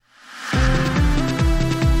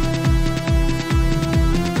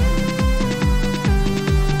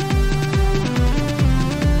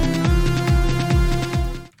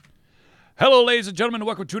Hello, ladies and gentlemen.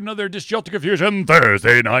 Welcome to another Disjunct Confusion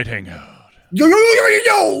Thursday Night Hangout.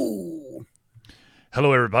 Yo!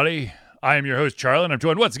 Hello, everybody. I am your host, Charlie, and I'm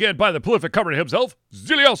joined once again by the prolific covering himself,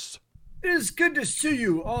 Zilios. It is good to see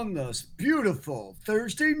you on this beautiful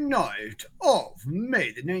Thursday night of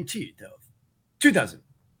May the 19th of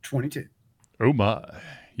 2022. Oh, my.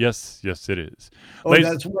 Yes, it is. Oh,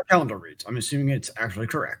 that's what my calendar reads. I'm assuming it's actually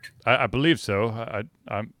correct. I believe so.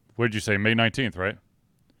 What did you say? May 19th, right?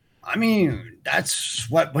 I mean, that's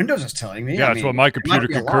what Windows is telling me. Yeah, that's what my computer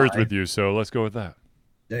concurs with you, so let's go with that.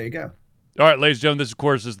 There you go. All right, ladies and gentlemen, this, of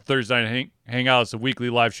course, is the Thursday Night Hangout. It's a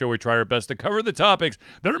weekly live show where we try our best to cover the topics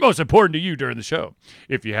that are most important to you during the show.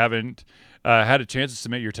 If you haven't had a chance to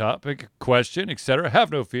submit your topic, question, etc.,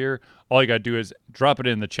 have no fear. All you got to do is drop it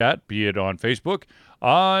in the chat, be it on Facebook,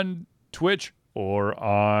 on Twitch, or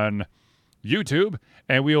on YouTube,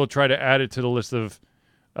 and we will try to add it to the list of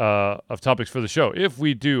topics for the show. If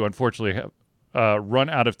we do, unfortunately, run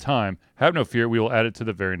out of time, have no fear. We will add it to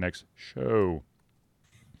the very next show.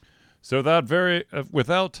 So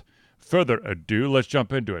without further ado, let's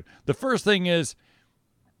jump into it. The first thing is,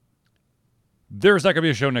 there's not going to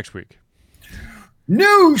be a show next week.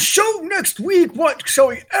 No show next week? What shall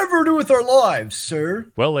we ever do with our lives, sir?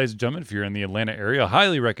 Well, ladies and gentlemen, if you're in the Atlanta area, I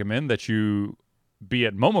highly recommend that you be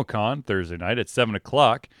at MomoCon Thursday night at 7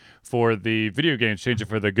 o'clock for the video game Change It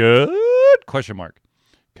for the Good?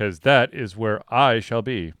 Because that is where I shall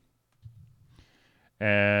be.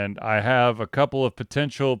 And I have a couple of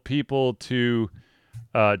potential people to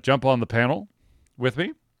jump on the panel with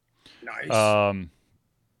me. Nice.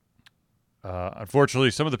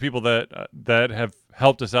 Unfortunately, some of the people that have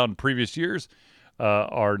helped us out in previous years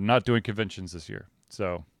are not doing conventions this year.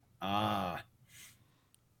 So,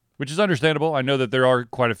 which is understandable. I know that there are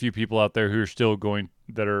quite a few people out there who are still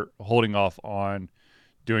that are holding off on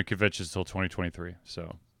doing conventions until 2023.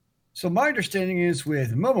 So my understanding is,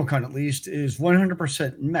 with MomoCon at least, is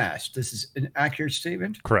 100% masked. This is an accurate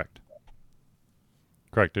statement? Correct.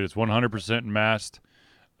 It is 100% masked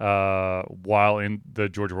while in the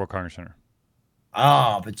Georgia World Congress Center.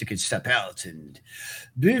 But you can step out and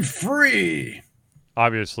be free.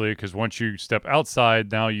 Obviously, because once you step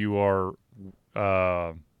outside, now you are,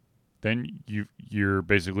 then you're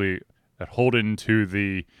basically beholden to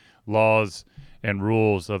the laws and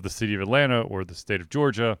rules of the city of Atlanta or the state of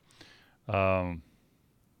Georgia. And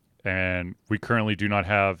we currently do not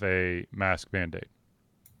have a mask mandate.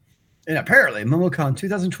 And apparently, MomoCon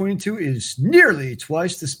 2022 is nearly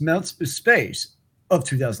twice the amount of space of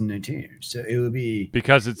 2019. So it will be,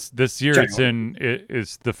 because it's this year.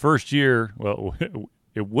 It's the first year. Well,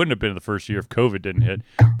 it wouldn't have been the first year if COVID didn't hit,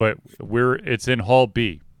 but it's in Hall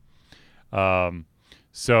B.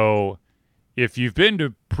 So if you've been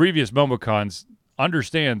to previous MomoCons,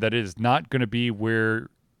 understand that it is not going to be where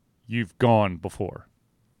you've gone before.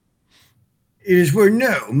 It is where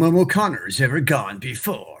no MomoConer has ever gone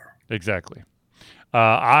before. Exactly.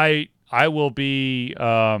 I will be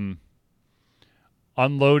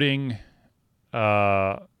unloading,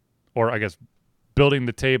 or I guess building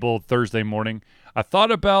the table Thursday morning. I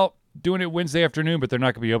thought about doing it Wednesday afternoon, but they're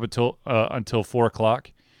not going to be open until 4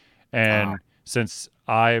 o'clock. And since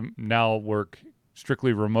I now work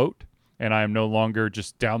strictly remote and I am no longer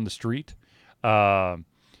just down the street, it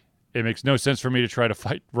makes no sense for me to try to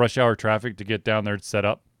fight rush hour traffic to get down there and set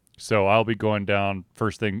up. So I'll be going down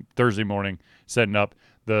first thing Thursday morning, setting up.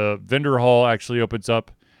 The vendor hall actually opens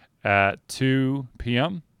up at 2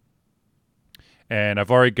 p.m. And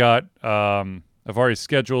I've already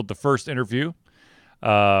scheduled the first interview,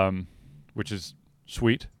 which is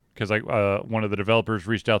sweet because one of the developers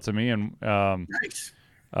reached out to me and nice.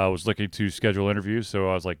 Was looking to schedule interviews.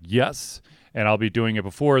 So I was like, yes. And I'll be doing it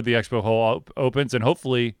before the expo hall opens, and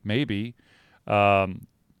hopefully, maybe,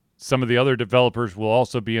 some of the other developers will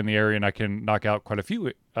also be in the area, and I can knock out quite a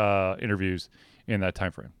few interviews in that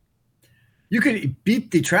time frame. You could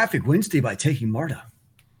beat the traffic Wednesday by taking MARTA.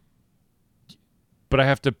 But I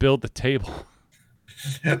have to build the table.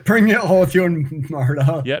 Bring it all with you on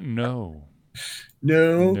MARTA. Yeah, no.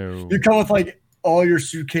 You come with like all your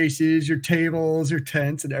suitcases, your tables, your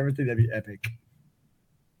tents, and everything. That'd be epic.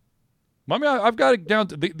 I mean, I've got it down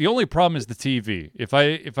to the only problem is the TV. If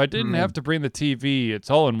I didn't have to bring the TV, it's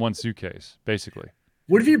all in one suitcase, basically.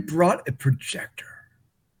 What if you brought a projector?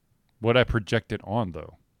 What I project it on,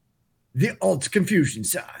 though? The Ultra Confusion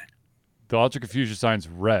sign. The Ultra Confusion sign's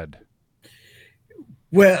red.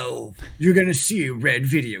 Well, you're gonna see a red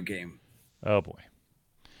video game. Oh boy.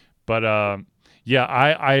 But yeah,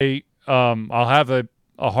 I'll have a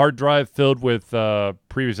hard drive filled with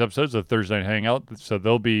previous episodes of Thursday Night Hangout, so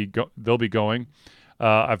they'll be going.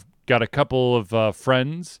 I've got a couple of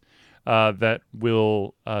friends that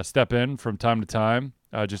will step in from time to time,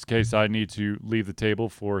 just in case I need to leave the table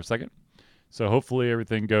for a second. So hopefully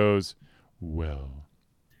everything goes well.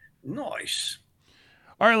 Nice.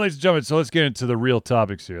 All right, ladies and gentlemen, so let's get into the real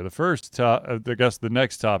topics here. The first, I guess the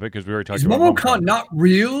next topic, because we already talked Is about MomoCon not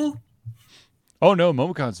real? Oh, no,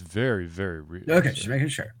 MomoCon's very, very real. Okay, just making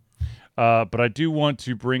sure. But I do want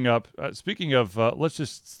to bring up, speaking of, let's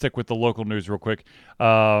just stick with the local news real quick.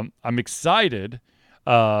 I'm excited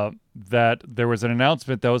that there was an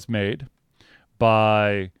announcement that was made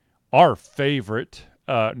by our favorite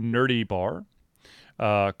nerdy bar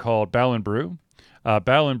called Battle and Brew.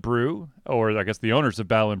 Battle and Brew, or I guess the owners of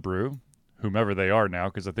Battle and Brew, whomever they are now,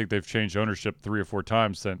 because I think they've changed ownership 3 or 4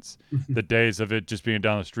 times since the days of it just being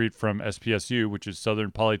down the street from SPSU, which is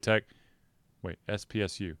Southern Polytech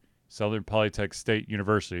State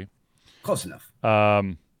University. Close enough.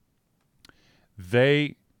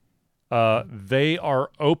 They are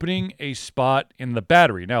opening a spot in the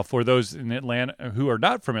Battery. Now, for those in Atlanta who are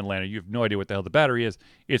not from Atlanta, you have no idea what the hell the Battery is.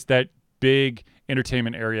 It's that big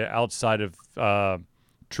entertainment area outside of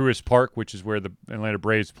Truist Park, which is where the Atlanta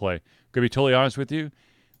Braves play. Gonna be totally honest with you,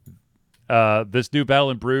 this new Battle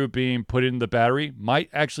and Brew being put in the Battery might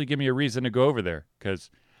actually give me a reason to go over there, because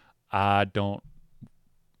I don't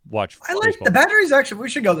watch I like baseball. the Batteries. Actually, we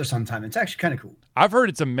should go there sometime. It's actually kind of cool. I've heard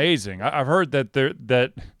it's amazing. I've heard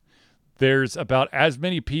that there's about as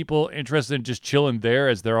many people interested in just chilling there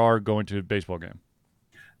as there are going to a baseball game.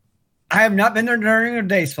 I have not been there during a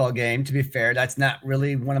baseball game, to be fair. That's not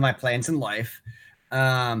really one of my plans in life.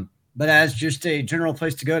 But as just a general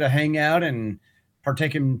place to go to hang out and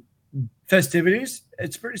partake in festivities,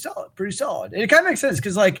 it's pretty solid. And it kind of makes sense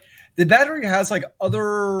because, like, the Battery has, like,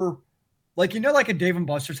 other, like, like a Dave &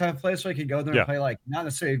 Buster's type of place where you can go there and play, like, not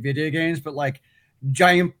necessarily video games, but, like,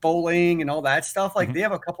 giant bowling and all that stuff. Like, they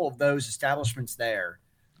have a couple of those establishments there.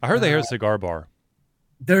 I heard they have a cigar bar.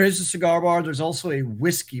 There is a cigar bar. There's also a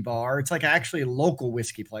whiskey bar. It's like actually a local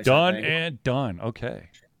whiskey place. Done and done. Okay.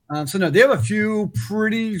 So no, they have a few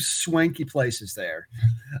pretty swanky places there.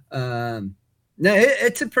 No,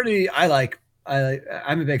 it's a pretty. I'm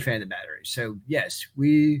a big fan of the Battery. So yes,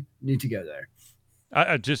 we need to go there.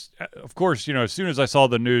 I just, of course, as soon as I saw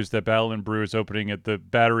the news that Battle and Brew is opening at the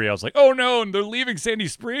Battery, I was like, oh no, and they're leaving Sandy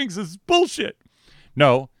Springs. This is bullshit.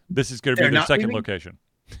 No, this is going to be their second location.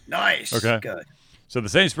 Nice. Okay. Good. So the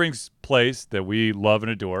Sandy Springs place that we love and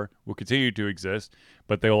adore will continue to exist,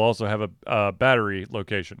 but they will also have a Battery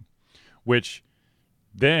location, which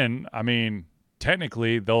then, I mean,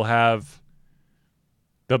 technically they'll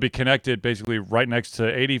be connected basically right next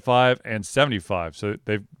to 85 and 75. So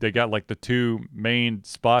they got like the 2 main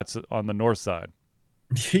spots on the north side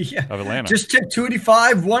of Atlanta. Just take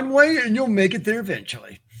 285 one way and you'll make it there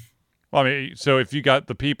eventually. Well, I mean, so if you got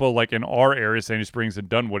the people like in our area, Sandy Springs and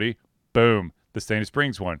Dunwoody, boom, the Sandy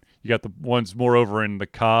Springs one. You got the ones more over in the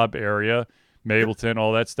Cobb area, Mableton,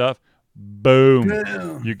 all that stuff. Boom.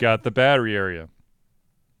 You got the Battery area.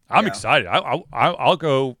 I'm excited. I'll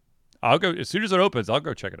go as soon as it opens. I'll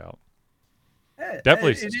go check it out.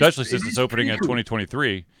 Definitely, especially since it's opening in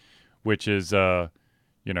 2023, which is, I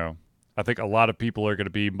think a lot of people are going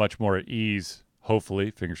to be much more at ease,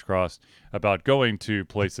 hopefully, fingers crossed, about going to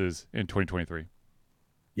places in 2023.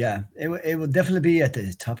 Yeah, it will definitely be at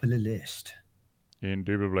the top of the list.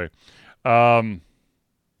 Indubitably.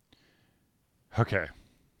 Okay.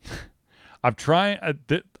 I'm trying.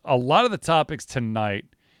 A lot of the topics tonight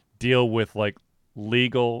deal with like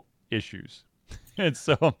legal issues, and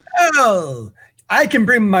so. Oh, I can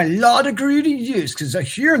bring my law degree to use because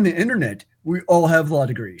here on the internet we all have law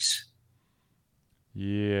degrees.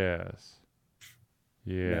 Yes.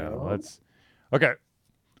 Yeah. No.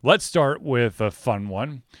 Let's start with a fun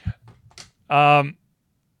one.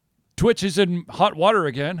 Twitch is in hot water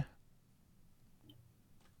again.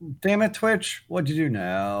 Damn it, Twitch. What'd you do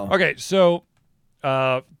now? Okay, so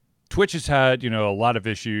Twitch has had, a lot of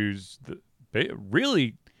issues. They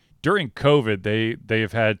really, during COVID, they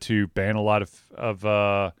have had to ban a lot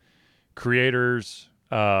of creators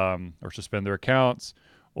or suspend their accounts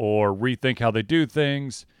or rethink how they do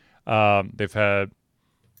things. They've had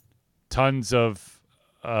tons of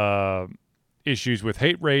issues with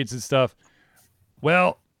hate raids and stuff.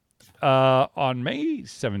 Well, on May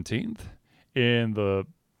 17th in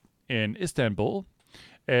Istanbul,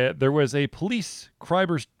 there was a police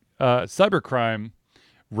cybercrime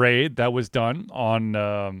raid that was done on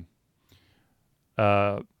a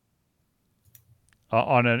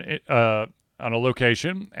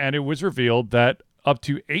location, and it was revealed that up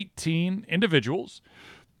to 18 individuals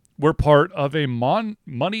were part of a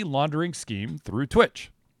money laundering scheme through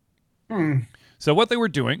Twitch. So what they were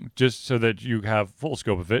doing, just so that you have full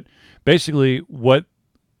scope of it, basically what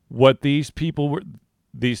these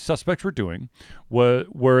suspects were doing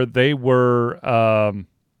were they were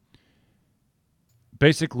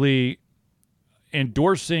basically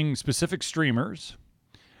endorsing specific streamers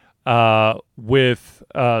with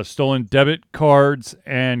stolen debit cards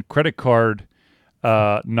and credit card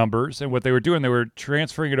numbers. And what they were doing, they were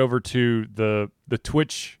transferring it over to the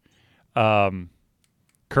Twitch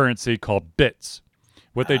currency called bits.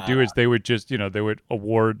 What they do is they would just, they would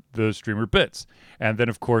award the streamer bits. And then,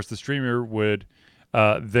 of course, the streamer would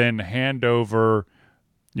then hand over,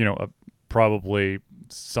 probably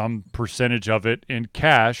some percentage of it in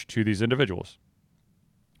cash to these individuals.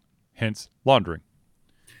 Hence, laundering.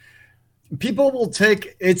 People will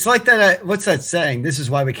take, it's like that, what's that saying? This is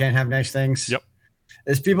why we can't have nice things. Yep.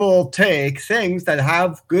 Is people will take things that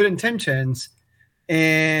have good intentions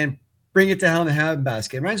and bring it to hell in a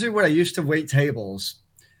handbasket. It reminds me of when I used to wait tables.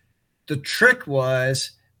 The trick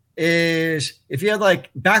is if you had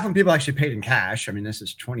back when people actually paid in cash, I mean, this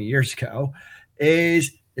is 20 years ago,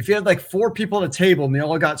 is if you had 4 people at a table and they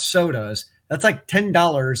all got sodas, that's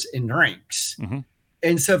 $10 in drinks. Mm-hmm.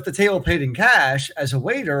 And so if the table paid in cash, as a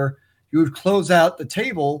waiter, you would close out the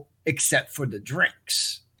table except for the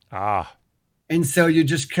drinks. And so you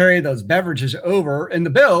just carry those beverages over, and the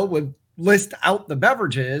bill would list out the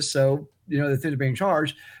beverages. So, the things are being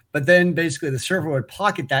charged. But then basically the server would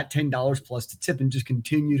pocket that $10 plus the tip and just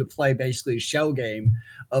continue to play basically a shell game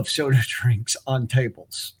of soda drinks on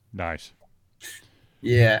tables. Nice.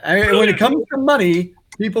 Yeah. I mean, when it comes to money,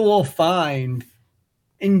 people will find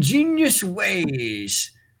ingenious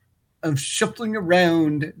ways of shuffling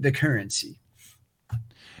around the currency.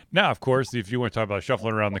 Now, of course, if you want to talk about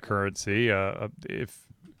shuffling around the currency,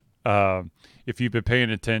 if you've been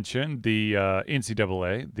paying attention, the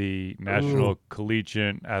NCAA, the National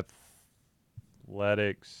Collegiate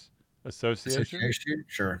Athletics Association,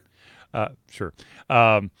 sure. Sure.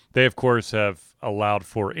 They, of course, have allowed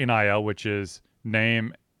for NIL, which is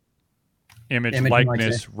name, image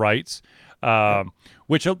likeness rights,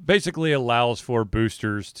 which basically allows for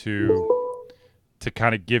boosters to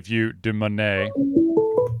kind of give you de money.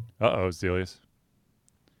 Uh-oh, Zelius.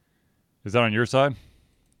 Is that on your side?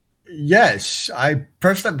 Yes. I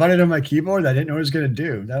pressed that button on my keyboard. I didn't know what it was going to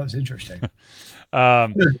do. That was interesting.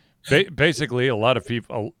 Basically, a lot of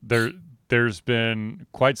people, there's been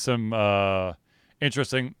quite some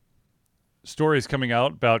interesting stories coming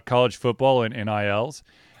out about college football and NILs,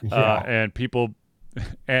 and people,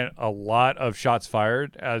 and a lot of shots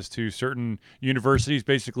fired as to certain universities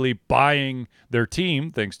basically buying their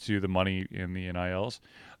team thanks to the money in the NILs.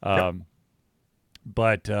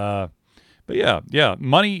 But yeah,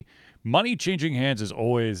 money changing hands is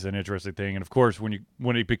always an interesting thing. And of course, when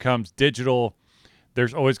it becomes digital,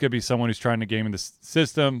 there's always going to be someone who's trying to game in the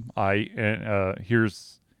system. Here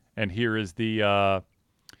is the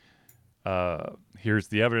here's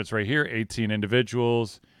the evidence right here. 18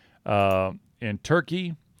 individuals in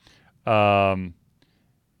Turkey, and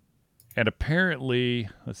apparently,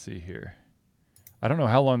 let's see here. I don't know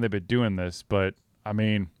how long they've been doing this, but I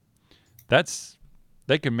mean,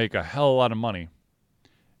 they can make a hell of a lot of money,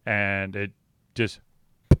 and it just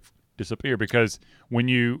disappear because when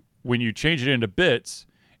you change it into bits,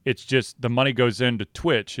 it's just the money goes into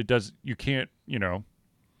Twitch. It does, you can't,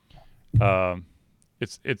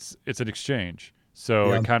 it's an exchange,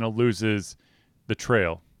 so it kind of loses the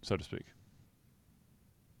trail, so to speak.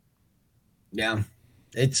 Yeah,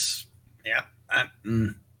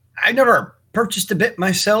 I never purchased a bit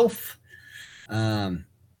myself.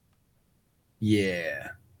 Yeah,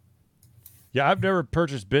 I've never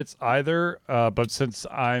purchased bits either, but since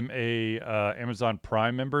I'm a Amazon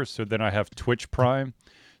Prime member, so then I have Twitch Prime,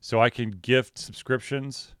 so I can gift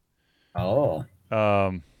subscriptions. Oh,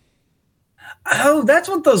 that's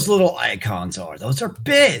what those little icons are. Those are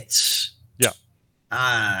bits. Yeah.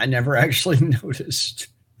 I never actually noticed.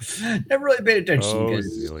 Never really paid attention. Oh,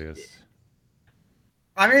 Zelius.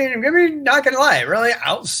 I mean, not gonna lie, really,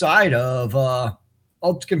 outside of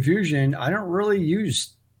Alt Confusion, I don't really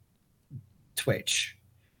use Twitch.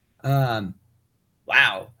 Wow.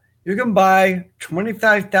 You can buy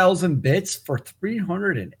 25,000 bits for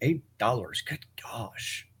 $308. Good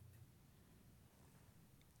gosh.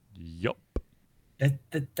 Yup.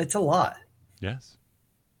 That's a lot. Yes.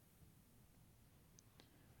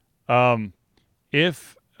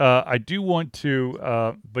 If I do want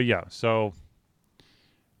to, but yeah, so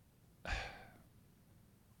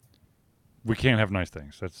we can't have nice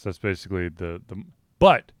things. That's basically the.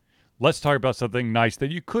 But let's talk about something nice that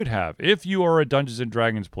you could have if you are a Dungeons and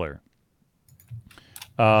Dragons player.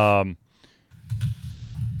 How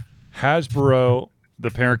Hasbro, the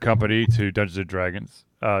parent company to Dungeons and Dragons,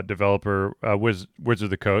 developer Wizards of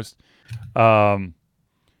the Coast,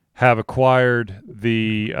 have acquired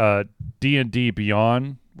the D&D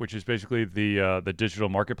Beyond, which is basically the digital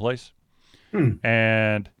marketplace,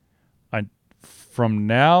 and from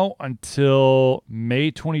now until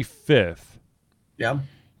May 25th,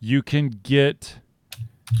 you can get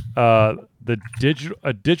a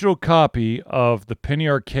digital copy of the Penny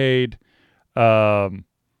Arcade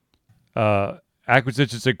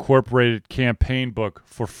Acquisitions Incorporated campaign book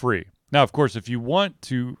for free. Now, of course, if you want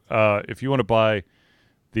to buy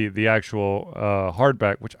the actual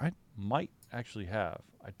hardback, which I might actually have,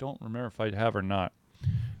 I don't remember if I have or not,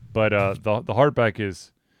 but the hardback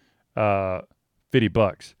is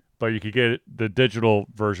 $50, but you could get the digital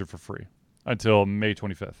version for free until May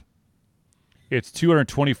 25th. It's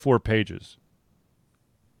 224 pages.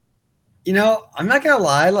 You know, I'm not gonna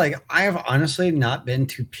lie. Like, I have honestly not been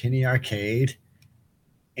to Penny Arcade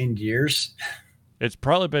in years. It's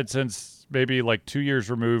probably been since maybe like 2 years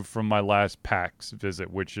removed from my last PAX visit,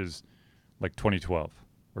 which is like 2012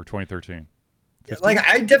 or 2013. 15? Like,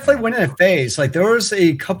 I definitely went in a phase. Like, there was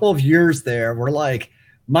a couple of years there where, like,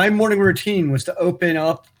 my morning routine was to open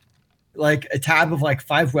up like a tab of like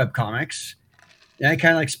 5 webcomics. And I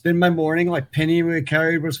kind of like spend my morning, like Penny we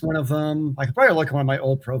carried was one of them. I could probably look at one of my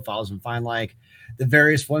old profiles and find like the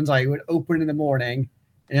various ones I would open in the morning,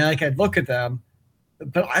 and like I'd look at them.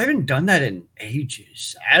 But I haven't done that in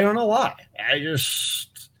ages. I don't know why. I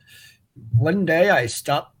just one day I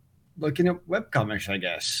stopped looking at webcomics, I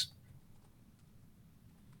guess.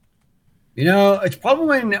 You know, it's probably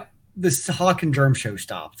when this Hawk and Germ show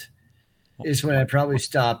stopped. Is when I probably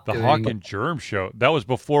stopped. The Hawk and Germ show. That was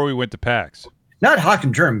before we went to PAX. Not Hawk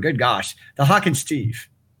and Germ, good gosh. The Hawk and Steve.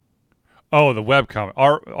 Oh, the webcomic.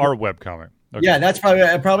 Our webcomic. Okay. Yeah, that's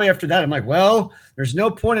probably after that. I'm like, well, there's no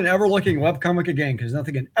point in ever looking at webcomic again because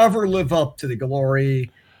nothing can ever live up to the glory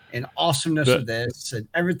and awesomeness of this. And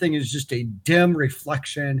everything is just a dim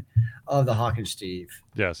reflection of the Hawk and Steve.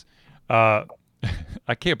 Yes. I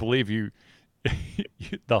can't believe you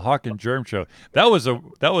the Hawk and Germ show. That was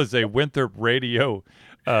a Winthrop radio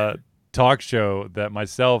talk show that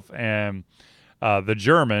myself and the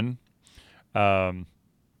German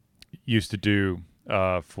used to do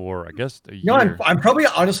for, I guess, a year. No, I'm probably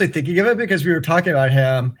honestly thinking of it because we were talking about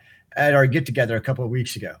him at our get together a couple of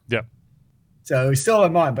weeks ago. Yeah. So he's still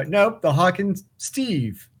in mind, but nope, the Hawk and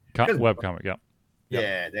Steve webcomic. Yeah.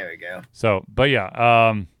 Yeah, there we go. So, but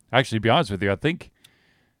yeah, actually, to be honest with you, I think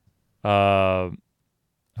the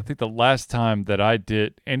last time that I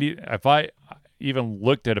did if I even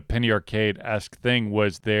looked at a Penny Arcade-esque thing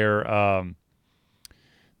was their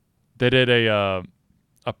they did a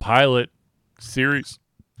pilot series,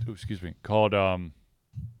 called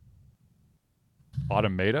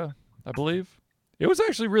Automata, I believe. It was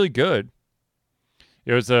actually really good.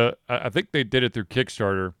 It was I think they did it through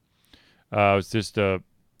Kickstarter. It was just a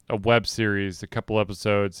web series, a couple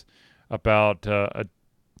episodes about a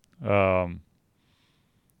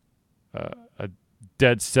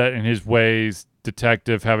dead set in his ways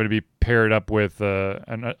detective having to be paired up with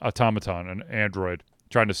an automaton, an android,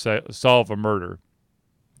 trying to solve a murder,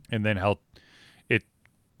 and then how it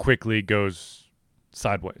quickly goes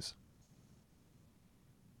sideways.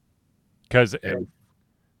 Because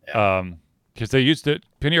they used to,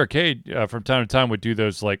 Penny Arcade from time to time would do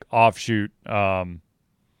those like offshoot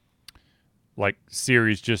like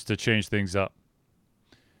series just to change things up.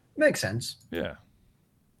 Makes sense. Yeah.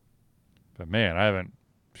 But man, I haven't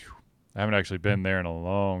actually been there in a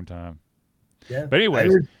long time. Yeah. But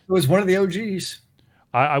anyways, it was one of the OGs.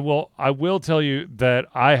 I will tell you that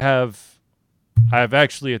I have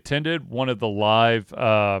actually attended one of the live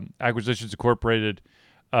Acquisitions Incorporated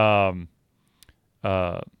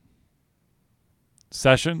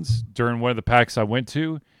sessions during one of the PAX I went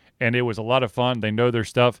to, and it was a lot of fun. They know their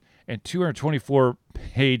stuff, and 224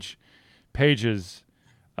 pages.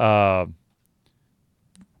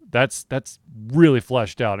 That's really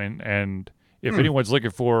fleshed out, and if anyone's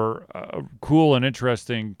looking for a cool and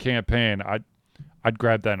interesting campaign, I'd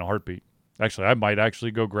grab that in a heartbeat. Actually, I might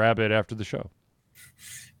actually go grab it after the show.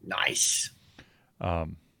 Nice. But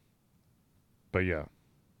yeah.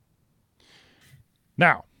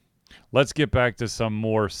 Now, let's get back to some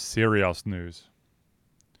more serious news.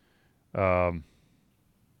 We're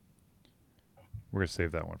gonna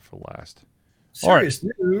save that one for last. Serious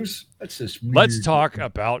news. That's just weird. Let's talk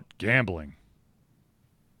about gambling.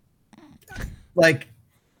 Like,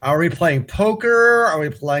 are we playing poker? Are we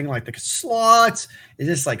playing like the slots? Is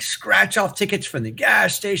this like scratch off tickets from the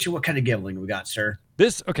gas station? What kind of gambling we got, sir?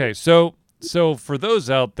 So So for those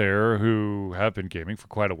out there who have been gaming for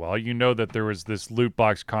quite a while, you know that there was this loot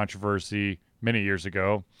box controversy many years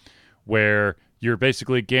ago where you're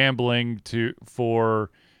basically gambling for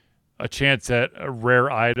a chance at a rare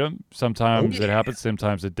item. Sometimes it happens,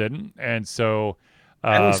 sometimes it didn't. And so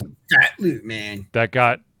that was some fat loot, man. That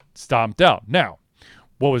got stomped out. Now,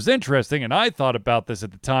 what was interesting, and I thought about this at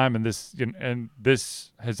the time, and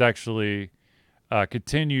this has actually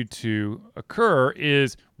continued to occur,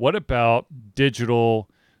 is what about digital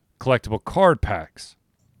collectible card packs?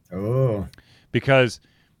 Oh. Because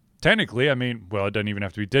technically, I mean, well, it doesn't even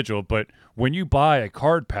have to be digital, but when you buy a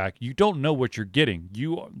card pack, you don't know what you're getting.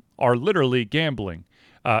 You are literally gambling.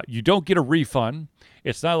 You don't get a refund.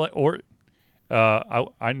 It's not like,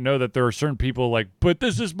 I know that there are certain people like, but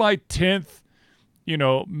this is my 10th,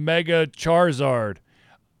 Mega Charizard,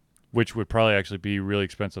 which would probably actually be really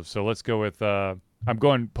expensive. So let's go with, I'm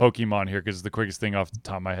going Pokemon here because it's the quickest thing off the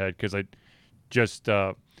top of my head because I just,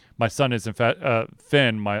 my son is,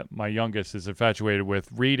 Finn, my youngest, is infatuated with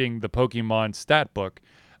reading the Pokemon stat book.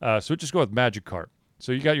 So we'll just go with Magikarp.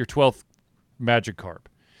 So you got your 12th Magikarp,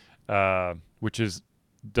 which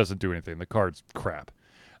doesn't do anything. The card's crap.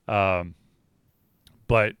 But,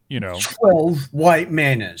 12 white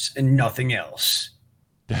manas and nothing else.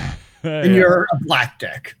 Yeah. And you're a black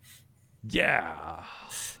deck. Yeah.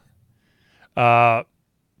 But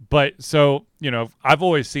so, I've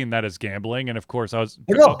always seen that as gambling. And of course what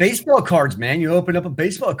about baseball cards, man? You open up a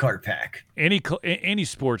baseball card pack. Any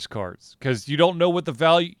sports cards, because you don't know what the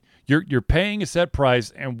value, you're paying a set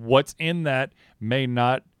price and what's in that may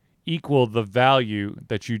not equal the value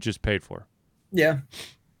that you just paid for. Yeah.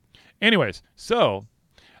 Anyways, so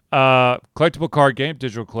collectible card game,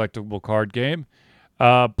 digital collectible card game.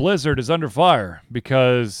 Blizzard is under fire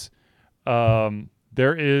because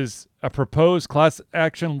there is a proposed class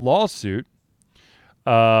action lawsuit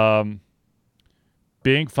being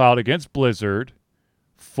filed against Blizzard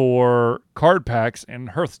for card packs in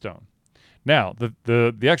Hearthstone. Now,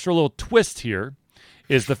 the extra little twist here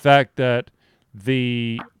is the fact that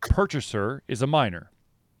the purchaser is a minor.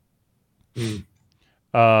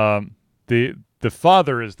 The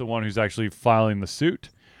father is the one who's actually filing the suit.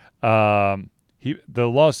 The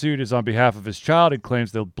lawsuit is on behalf of his child and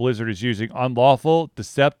claims that Blizzard is using unlawful,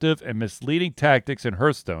 deceptive, and misleading tactics in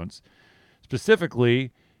Hearthstones.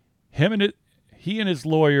 Specifically, he and his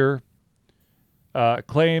lawyer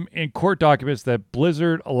claim in court documents that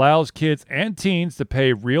Blizzard allows kids and teens to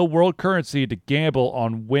pay real-world currency to gamble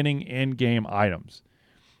on winning in-game items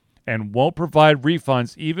and won't provide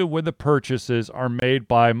refunds even when the purchases are made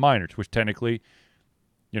by minors, which technically,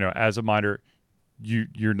 as a minor,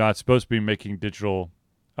 you're not supposed to be making digital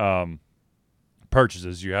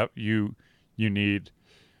purchases. You need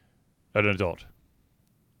an adult.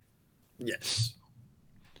 Yes.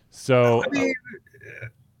 So,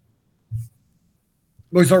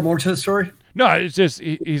 was there more to the story? No, it's just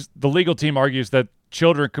the legal team argues that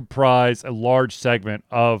children comprise a large segment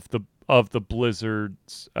of the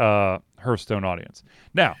Blizzard's Hearthstone audience.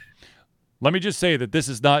 Now, let me just say that this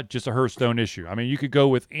is not just a Hearthstone issue. I mean, you could go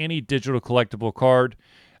with any digital collectible card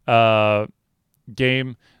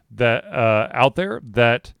game that out there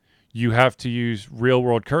that you have to use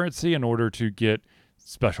real-world currency in order to get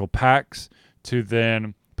special packs to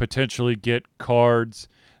then potentially get cards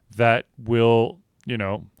that will,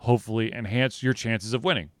 hopefully enhance your chances of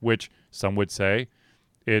winning, which some would say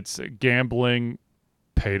it's gambling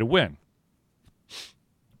pay to win.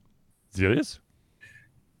 It is?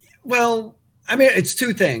 Well, I mean, it's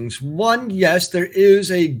two things. One, yes, there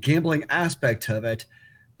is a gambling aspect of it,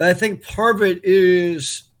 but I think part of it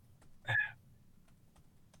is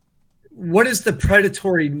what is the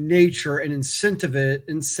predatory nature and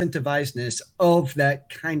incentivizeness of that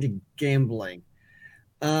kind of gambling?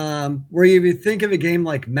 Where you think of a game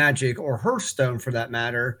like Magic or Hearthstone, for that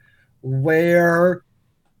matter, where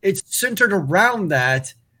it's centered around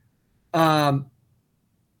that, and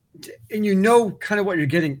kind of what you're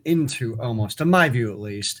getting into, almost, in my view at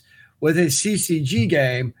least, with a CCG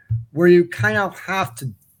game where you kind of have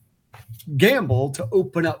to gamble to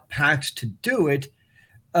open up packs to do it,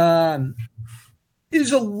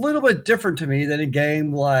 is a little bit different to me than a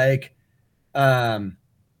game like,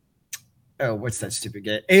 what's that stupid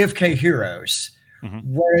game? AFK Heroes,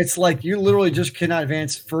 where it's like you literally just cannot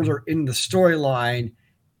advance further in the storyline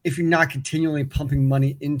if you're not continually pumping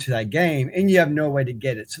money into that game and you have no way to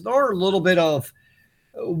get it. So there are a little bit of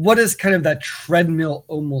what does kind of that treadmill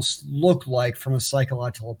almost look like from a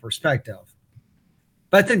psychological perspective.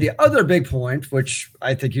 But I think the other big point, which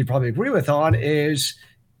I think you'd probably agree with on, is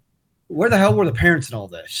where the hell were the parents in all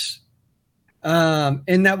this?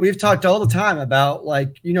 In that we've talked all the time about,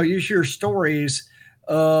 like, you hear stories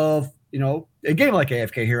of, a game like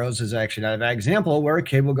AFK Heroes is actually not a bad example, where a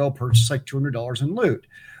kid will go purchase like $200 in loot.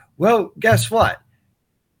 Well, guess what?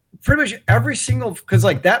 Pretty much every single, because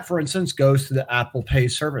like that, for instance, goes to the Apple Pay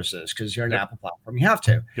services, because you're an Apple platform, you have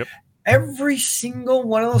to. Yep. Every single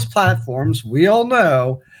one of those platforms, we all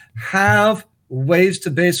know, have ways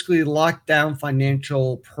to basically lock down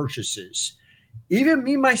financial purchases. Even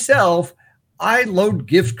me, myself, I load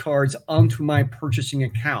gift cards onto my purchasing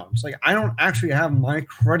accounts. Like, I don't actually have my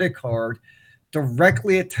credit card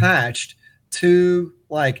directly attached to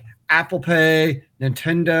like Apple Pay,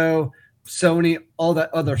 Nintendo, Sony, all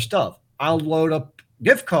that other stuff. I'll load up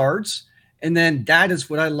gift cards, and then that is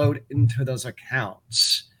what I load into those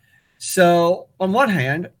accounts. So on one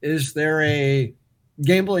hand, is there a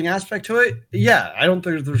gambling aspect to it? Yeah, I don't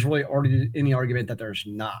think there's really any argument that there's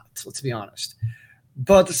not. Let's be honest.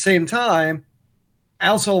 But at the same time, I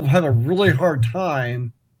also have a really hard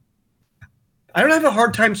time. I don't have a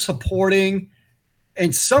hard time supporting,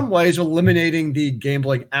 in some ways, eliminating the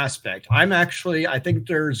gambling aspect. I think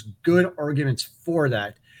there's good arguments for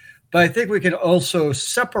that. But I think we can also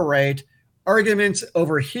separate arguments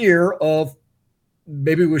over here of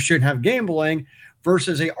maybe we shouldn't have gambling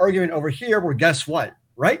versus an argument over here where, guess what?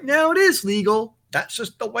 Right now it is legal. That's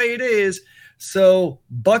just the way it is. So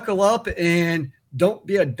buckle up and don't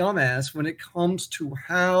be a dumbass when it comes to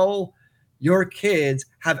how your kids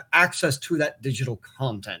have access to that digital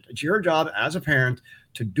content. It's your job as a parent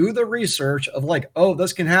to do the research of like, oh,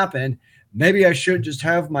 this can happen. Maybe I should just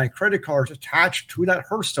have my credit cards attached to that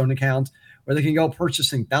Hearthstone account where they can go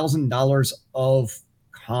purchasing $1,000 of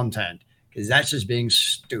content, because that's just being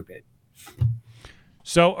stupid.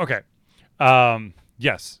 So, okay.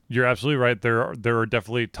 Yes, you're absolutely right. There are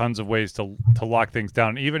definitely tons of ways to lock things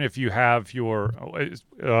down. Even if you have your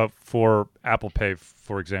for Apple Pay,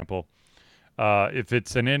 for example, if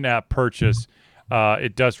it's an in-app purchase,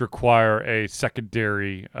 it does require a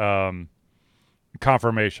secondary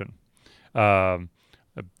confirmation, a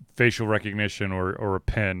facial recognition or a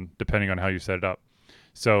PIN, depending on how you set it up.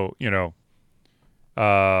 So,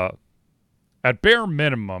 at bare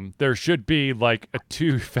minimum, there should be like a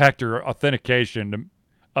 2-factor authentication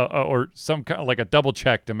or some kind of like a double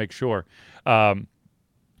check to make sure.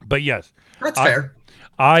 But yes, that's fair.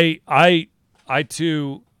 I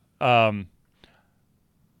too,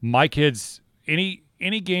 my kids, any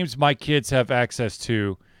games my kids have access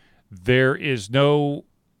to, there is no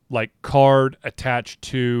like card attached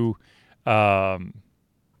to. If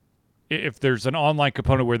there's an online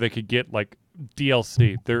component where they could get like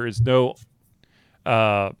DLC, there is no.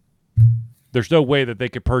 There's no way that they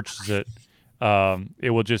could purchase it.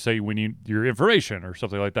 It will just say we need your information or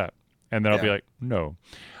something like that, and then I'll be like, no.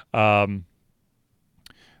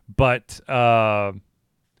 But and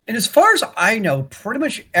as far as I know, pretty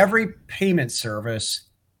much every payment service.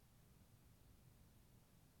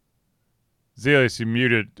 Zelius, you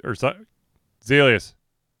muted or something. Zelius,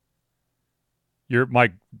 your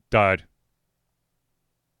mic died.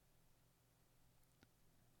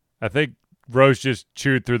 I think Rose just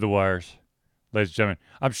chewed through the wires, ladies and gentlemen.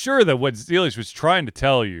 I'm sure that what Zelius was trying to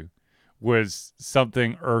tell you was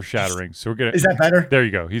something earth-shattering. So we're gonna. Is that better? There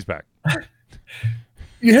you go. He's back.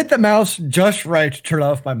 You hit the mouse just right to turn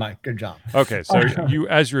off my mic. Good job. Okay, so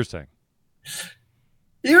as you were saying,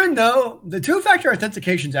 even though the 2-factor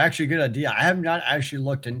authentication is actually a good idea, I have not actually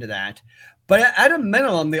looked into that. But at a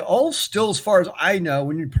minimum, they all still, as far as I know,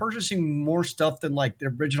 when you're purchasing more stuff than like the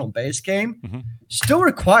original base game, still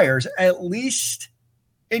requires at least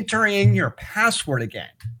entering in your password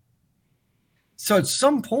again. So at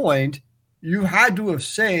some point, you had to have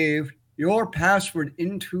saved your password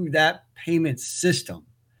into that payment system.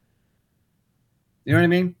 You know what I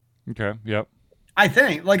mean? Okay. Yep. I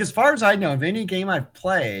think, like, as far as I know, of any game I've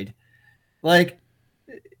played, like,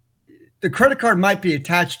 the credit card might be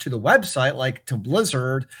attached to the website, like to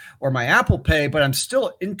Blizzard or my Apple Pay, but I'm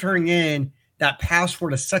still entering in that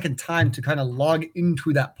password a second time to kind of log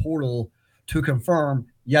into that portal to confirm,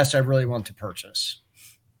 yes, I really want to purchase.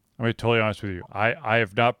 I'll be totally honest with you. I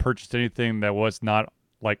have not purchased anything that was not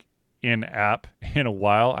like in app in a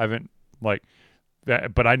while. I haven't like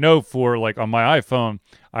that, but I know for like on my iPhone,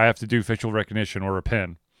 I have to do facial recognition or a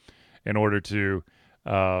PIN in order to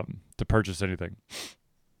purchase anything.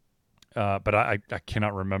 But I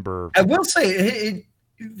cannot remember. I will say,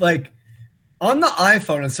 like on the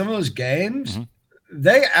iPhone and some of those games,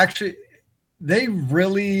 they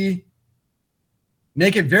really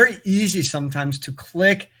make it very easy sometimes to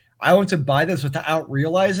click, I want to buy this without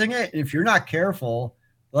realizing it. And if you're not careful,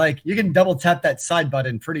 like you can double tap that side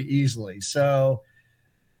button pretty easily. So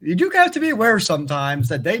you do have to be aware sometimes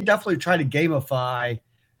that they definitely try to gamify.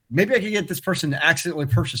 Maybe I can get this person to accidentally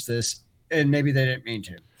purchase this, and maybe they didn't mean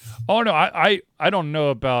to. Oh no, I don't know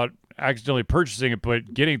about accidentally purchasing it,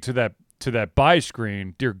 but getting to that buy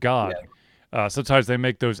screen, dear God. Yeah. Sometimes they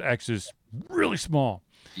make those X's really small.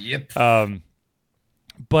 Yep.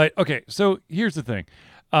 But okay, so here's the thing.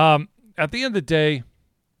 At the end of the day,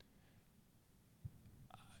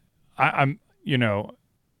 I'm you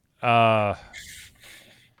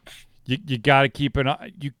got to keep an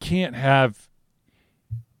eye. You can't have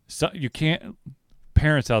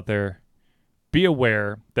parents out there, be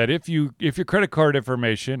aware that if your credit card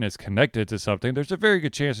information is connected to something, there's a very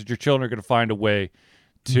good chance that your children are going to find a way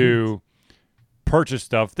to purchase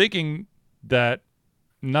stuff, thinking that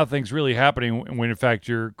nothing's really happening when in fact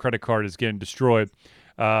your credit card is getting destroyed.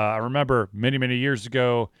 I remember many years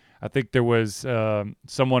ago, I think there was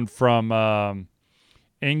someone from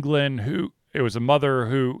England it was a mother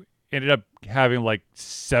who ended up having like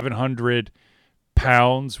 700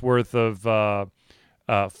 pounds worth of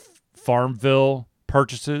Farmville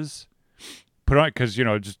purchases put on, because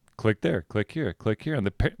just click there, click here,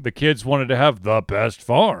 and the kids wanted to have the best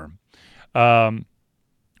farm. And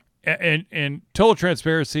total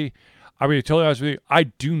transparency, I mean, totally honest with you, I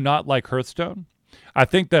do not like Hearthstone. I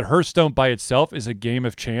think that Hearthstone by itself is a game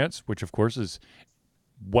of chance, which of course is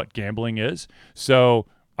what gambling is. So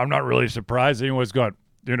I'm not really surprised anyone's going,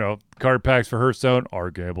 card packs for Hearthstone are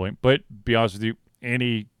gambling. But be honest with you,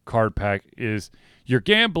 any card pack you're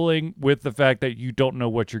gambling with the fact that you don't know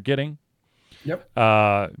what you're getting. Yep.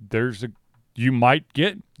 You might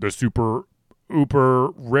get the super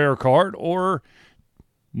uber rare card, or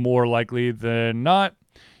more likely than not,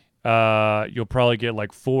 you'll probably get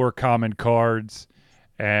like 4 common cards,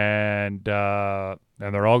 and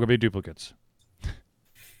they're all gonna be duplicates.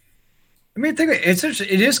 I mean,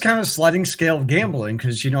 it is kind of sliding scale of gambling,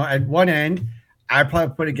 because at one end, I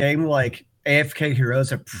probably put a game like AFK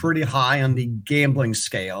Heroes at pretty high on the gambling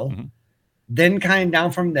scale. Mm-hmm. Then kind of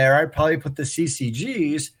down from there, I'd probably put the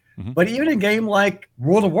CCGs. Mm-hmm. But even a game like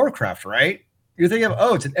World of Warcraft, right? You're thinking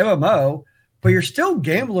of, it's an MMO, but you're still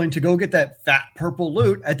gambling to go get that fat purple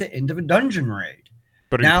loot at the end of a dungeon raid.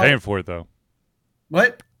 But are you paying for it, though?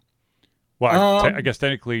 What? Well, I guess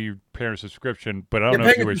technically you're paying a subscription, but I don't know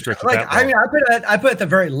if you restrict it that I mean, I put at the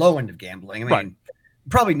very low end of gambling. I mean, right.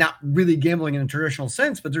 Probably not really gambling in a traditional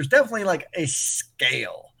sense, but there's definitely like a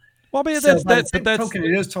scale. Well, I mean, token,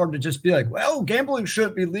 it is hard to just be like, well, gambling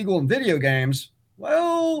shouldn't be legal in video games.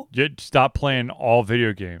 Well, you stop playing all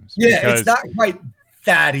video games. Yeah, it's not quite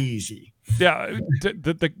that easy. Yeah,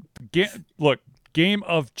 look, game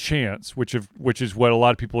of chance, which is what a lot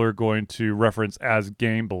of people are going to reference as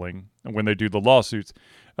gambling when they do the lawsuits.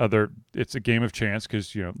 It's a game of chance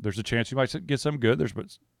because there's a chance you might get some good.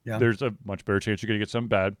 There's a much better chance you're going to get some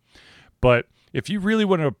bad. But if you really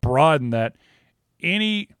want to broaden that,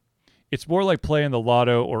 it's more like playing the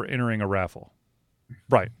lotto or entering a raffle,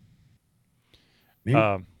 right?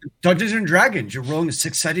 Dungeons and Dragons, you're rolling a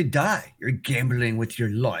 6-sided die. You're gambling with your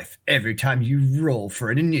life every time you roll for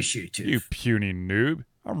an initiative. You puny noob.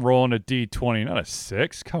 I'm rolling a D20, not a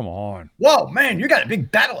 6. Come on. Whoa, man, you got a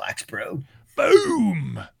big battle axe, bro.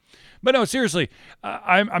 Boom. But no, seriously,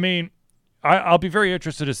 I'll be very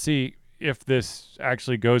interested to see if this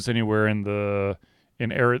actually goes anywhere in the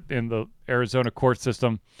Arizona court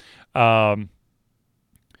system. But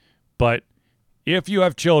if you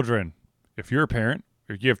have children, if you're a parent,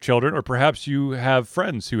 or you have children, or perhaps you have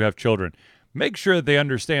friends who have children, make sure that they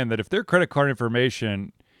understand that if their credit card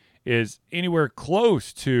information is anywhere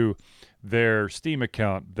close to their Steam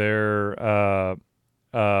account, their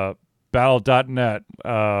Battle.net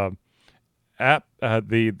app,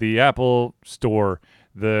 the Apple Store,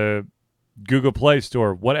 the Google Play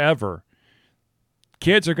Store, whatever,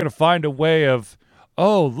 kids are going to find a way of,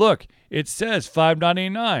 oh, look, it says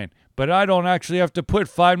 $5.99, but I don't actually have to put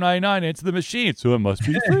 $5.99 into the machine, so it must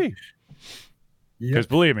be free. Because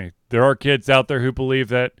believe me, there are kids out there who believe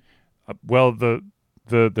that,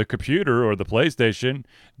 the computer or the PlayStation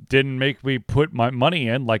didn't make me put my money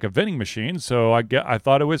in like a vending machine, so I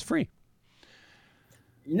thought it was free.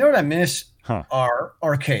 You know what I miss? Are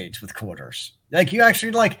arcades with quarters. Like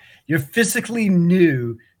you physically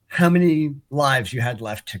knew how many lives you had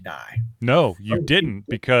left to die. No, you didn't,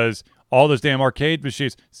 because all those damn arcade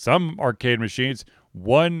machines, some arcade machines,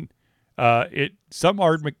 some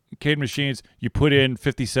arcade machines, you put in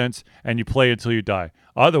 50 cents and you play until you die.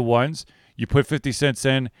 Other ones, you put 50 cents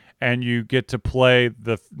in and you get to play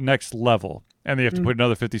the next level, and then you have to put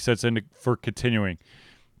another 50 cents in for continuing.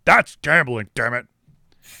 That's gambling, damn it.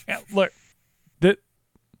 And look,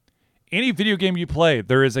 any video game you play,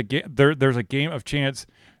 there's a game of chance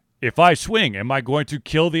if I swing, am I going to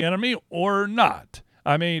kill the enemy or not?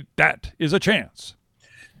 I mean, that is a chance.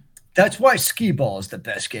 That's why skee ball is the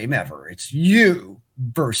best game ever. It's you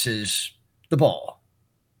versus the ball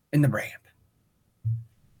in the ramp.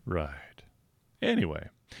 Right. Anyway,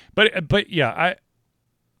 but yeah,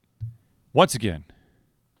 once again,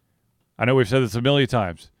 I know we've said this a million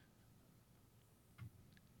times.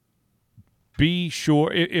 Be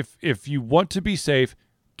sure if you want to be safe,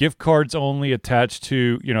 gift cards only attached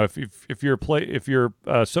to, if you're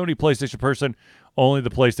a Sony PlayStation person, only the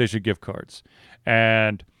PlayStation gift cards.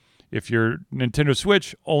 And if you're Nintendo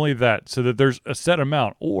Switch, only that, so that there's a set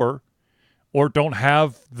amount, or don't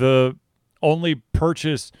have only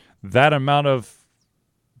purchase that amount of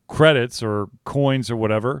credits or coins or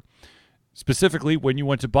whatever, specifically when you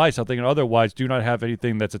want to buy something, and otherwise do not have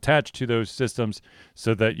anything that's attached to those systems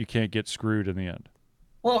so that you can't get screwed in the end.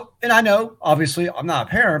 Well, and I know, obviously, I'm not a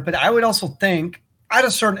parent, but I would also think at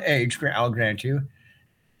a certain age, I'll grant you,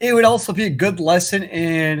 it would also be a good lesson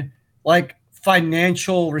in like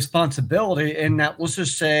financial responsibility in that, let's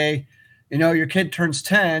just say, your kid turns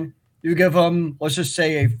 10, you give them, let's just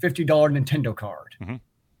say, a $50 Nintendo card. Mm-hmm.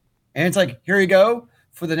 And it's like, here you go.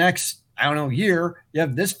 For the next, year, you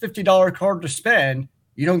have this $50 card to spend.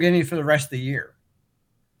 You don't get any for the rest of the year.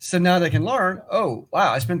 So now they can learn, oh,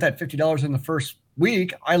 wow, I spent that $50 in the first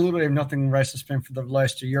week. I literally have nothing rest to spend for the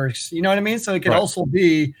last 2 years. You know what I mean? So it can also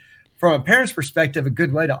be, from a parent's perspective, a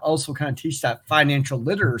good way to also kind of teach that financial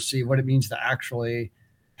literacy, what it means to actually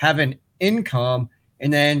have an income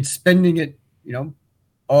and then spending it,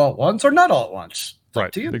 all at once or not all at once. It's right.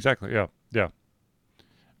 Up to you. Exactly. Yeah. Yeah.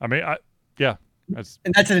 I mean,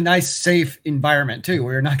 and that's in a nice, safe environment too,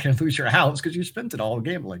 where you're not going to lose your house because you spent it all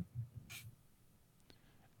gambling.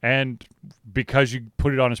 And because you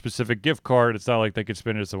put it on a specific gift card, it's not like they could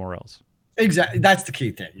spend it somewhere else. Exactly. That's the key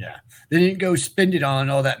thing. Yeah. They didn't go spend it on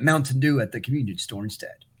all that Mountain Dew at the convenience store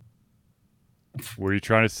instead. What are you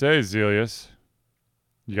trying to say, Zelius?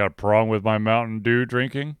 You got a problem with my Mountain Dew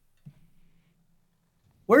drinking?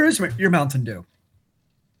 Where is your Mountain Dew?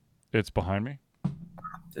 It's behind me.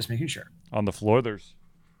 Just making sure. On the floor,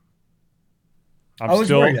 I've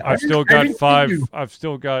still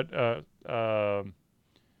got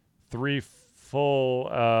 3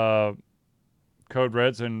 full Code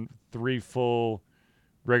Reds and 3 full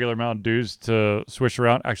regular Mountain Dews to swish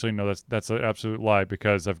around. Actually, no, that's an absolute lie,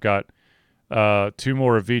 because I've got 2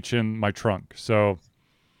 more of each in my trunk. So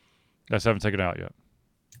I just haven't taken it out yet.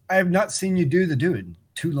 I have not seen you do the doing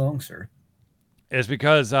too long, sir. It's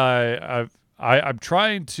because I'm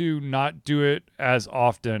trying to not do it as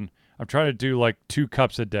often. I'm trying to do like 2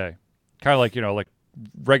 cups a day, kind of like like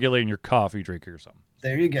regulating your coffee drinking or something.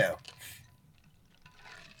 There you go.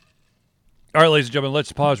 All right, ladies and gentlemen,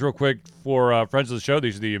 let's pause real quick for friends of the show.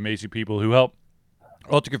 These are the amazing people who help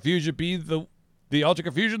Ultra Confusion be the Ultra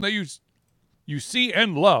Confusion that you see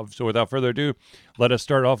and love. So without further ado, let us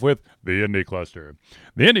start off with the Indie Cluster.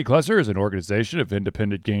 The Indie Cluster is an organization of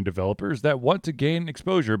independent game developers that want to gain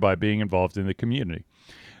exposure by being involved in the community.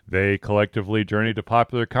 They collectively journey to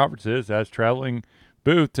popular conferences as traveling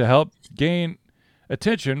booth to help gain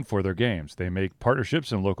attention for their games. They make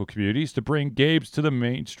partnerships in local communities to bring games to the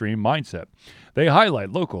mainstream mindset. They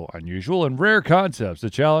highlight local, unusual, and rare concepts to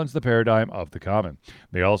challenge the paradigm of the common.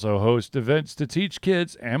 They also host events to teach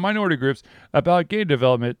kids and minority groups about game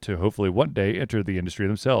development to hopefully one day enter the industry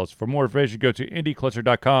themselves. For more information, go to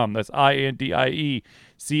indiecluster.com. That's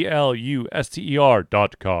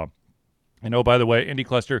INDIECLUSTER.com. And oh, by the way, Indie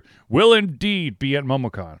Cluster will indeed be at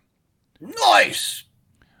MomoCon. Nice!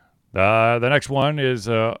 The next one is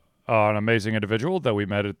an amazing individual that we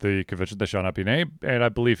met at the convention that shall not be named, and I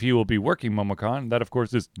believe he will be working MomoCon. That, of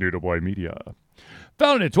course, is Noodle Boy Media.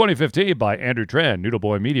 Founded in 2015 by Andrew Tran, Noodle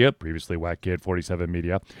Boy Media, previously Whack Kid 47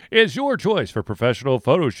 Media, is your choice for professional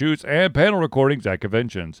photo shoots and panel recordings at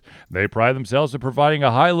conventions. They pride themselves in providing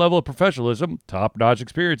a high level of professionalism, top-notch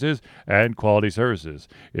experiences, and quality services.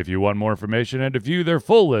 If you want more information and to view their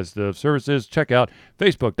full list of services, check out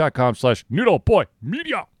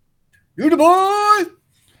facebook.com/NoodleBoyMedia. Noodle Boy!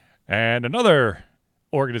 And another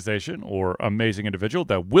organization or amazing individual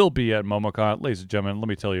that will be at MomoCon, ladies and gentlemen, let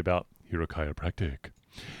me tell you about Hero Chiropractic.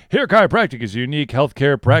 Hero Chiropractic is a unique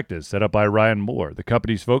healthcare practice set up by Ryan Moore. The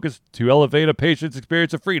company's focus to elevate a patient's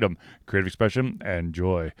experience of freedom, creative expression, and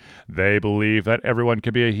joy. They believe that everyone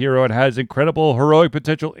can be a hero and has incredible heroic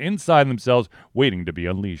potential inside themselves waiting to be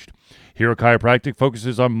unleashed. Hero Chiropractic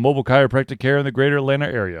focuses on mobile chiropractic care in the greater Atlanta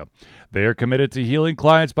area. They are committed to healing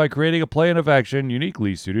clients by creating a plan of action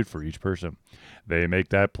uniquely suited for each person. They make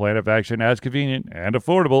that plan of action as convenient and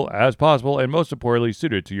affordable as possible, and most importantly,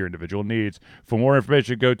 suited to your individual needs. For more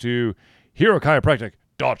information, go to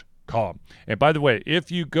herochiropractic.com. CrossPadCreative.com. And by the way,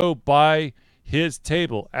 if you go by his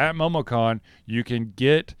table at MomoCon, you can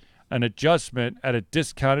get an adjustment at a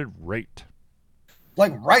discounted rate.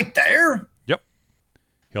 Like right there? Yep.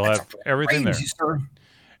 He'll have everything there. Sir.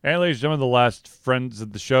 And ladies and gentlemen, the last friends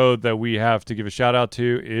of the show that we have to give a shout out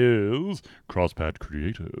to is CrossPad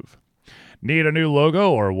Creative. Need a new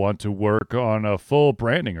logo or want to work on a full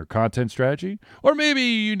branding or content strategy? Or maybe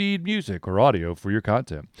you need music or audio for your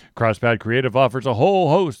content. CrossPad Creative offers a whole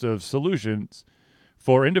host of solutions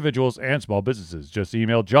for individuals and small businesses. Just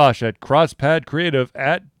email Josh at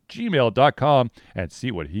crosspadcreative@gmail.com and see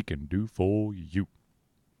what he can do for you.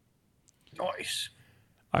 Nice.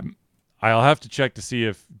 I'll have to check to see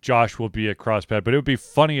if Josh will be at CrossPad, but it would be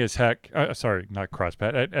funny as heck. Sorry, not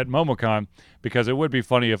CrossPad, at MomoCon, because it would be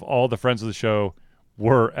funny if all the friends of the show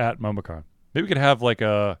were at MomoCon. Maybe we could have like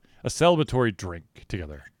a celebratory drink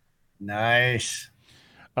together. Nice.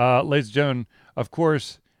 Ladies and gentlemen, of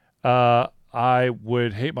course, I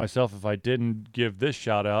would hate myself if I didn't give this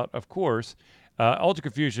shout out. Of course, Alter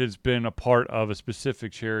Confusion has been a part of a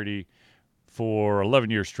specific charity for 11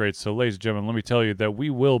 years straight. So, ladies and gentlemen, let me tell you that we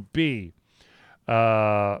will be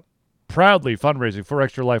proudly fundraising for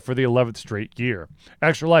Extra Life for the 11th straight year.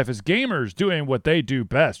 Extra Life is gamers doing what they do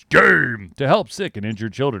best, game, to help sick and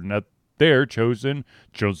injured children at their chosen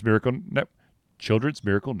Children's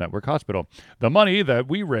Miracle Network Hospital. The money that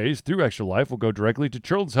we raise through Extra Life will go directly to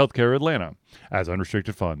Children's Healthcare Atlanta as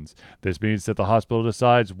unrestricted funds. This means that the hospital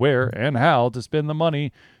decides where and how to spend the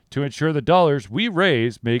money to ensure the dollars we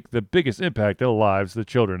raise make the biggest impact in the lives of the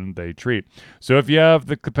children they treat. So if you have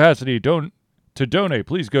the capacity to donate,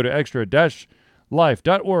 please go to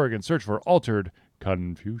extra-life.org and search for Altered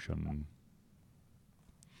Confusion.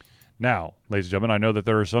 Now, ladies and gentlemen, I know that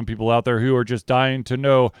there are some people out there who are just dying to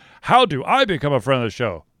know, how do I become a friend of the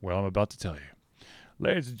show? Well, I'm about to tell you.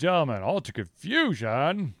 Ladies and gentlemen, Altered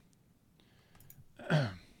Confusion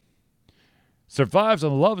survives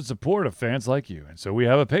on the love and support of fans like you. And so we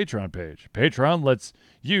have a Patreon page. Patreon lets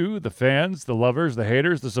you, the fans, the lovers, the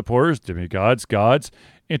haters, the supporters, demigods, gods,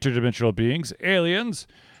 interdimensional beings, aliens,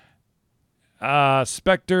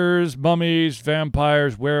 specters, mummies,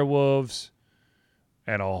 vampires, werewolves,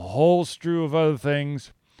 and a whole slew of other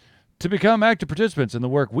things to become active participants in the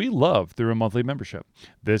work we love through a monthly membership.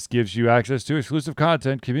 This gives you access to exclusive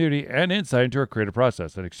content, community, and insight into our creative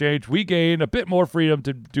process. In exchange, we gain a bit more freedom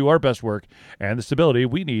to do our best work and the stability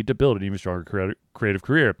we need to build an even stronger creative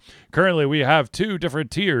career. Currently, we have two different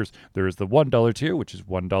tiers. There is the $1 tier, which is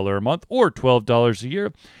 $1 a month or $12 a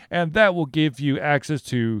year, and that will give you access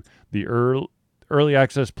to the early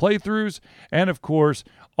access playthroughs and, of course,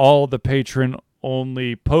 all the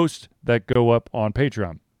patron-only posts that go up on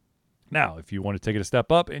Patreon. Now, if you want to take it a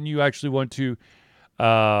step up and you actually want to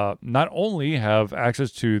not only have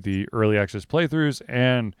access to the early access playthroughs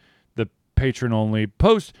and the patron-only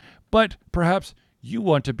posts, but perhaps you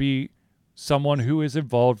want to be someone who is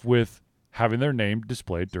involved with having their name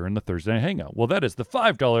displayed during the Thursday Night Hangout. Well, that is the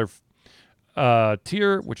 $5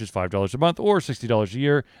 tier, which is $5 a month or $60 a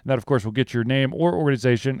year. And that, of course, will get your name or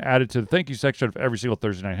organization added to the thank you section of every single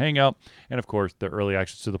Thursday Night Hangout. And, of course, the early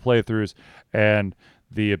access to the playthroughs and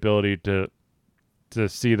the ability to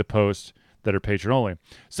see the posts that are patron only.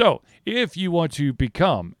 So if you want to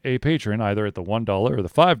become a patron, either at the $1 or the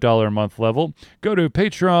 $5 a month level, go to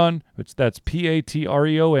Patreon, which that's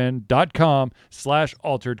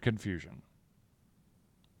patreon.com/altered confusion.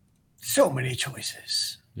 So many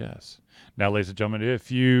choices. Yes. Now, ladies and gentlemen,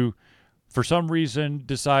 if you, for some reason,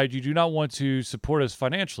 decide you do not want to support us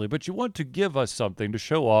financially, but you want to give us something to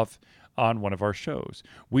show off on one of our shows,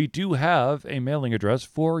 we do have a mailing address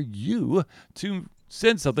for you to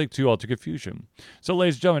send something to Alter Confusion. So,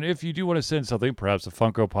 ladies and gentlemen, if you do want to send something, perhaps a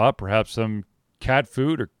Funko Pop, perhaps some cat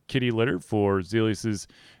food or kitty litter for Zelius's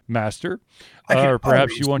master, or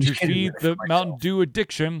perhaps you want to feed the Mountain Dew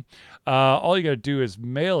addiction, all you got to do is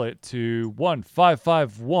mail it to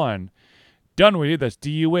 1551 Dunwoody, that's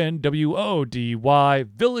Dunwoody,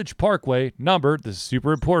 Village Parkway, number, this is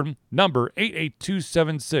super important, number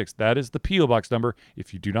 88276. That is the P.O. Box number.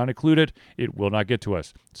 If you do not include it, it will not get to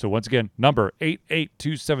us. So once again, number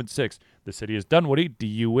 88276. The city is Dunwoody,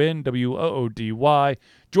 Dunwoody,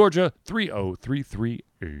 Georgia 30338.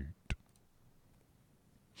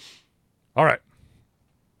 All right.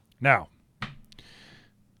 Now,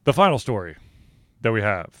 the final story that we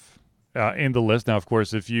have in the list. Now, of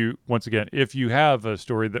course, if you have a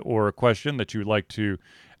story that or a question that you would like to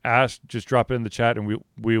ask, just drop it in the chat and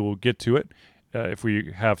we will get to it if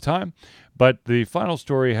we have time. But the final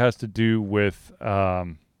story has to do with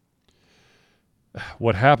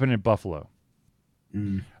what happened in Buffalo.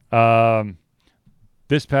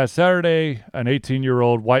 This past Saturday, an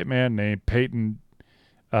 18-year-old white man named Peyton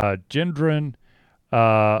Gendron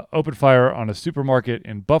opened fire on a supermarket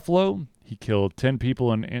in Buffalo. He killed 10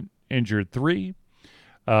 people and injured 3.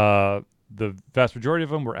 The vast majority of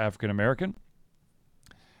them were African American.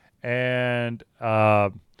 And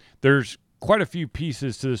there's quite a few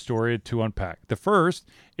pieces to the story to unpack. The first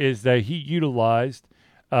is that he utilized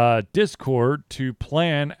Discord to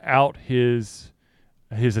plan out his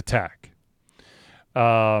attack.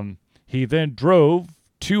 He then drove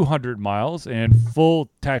 200 miles in full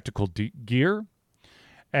tactical gear,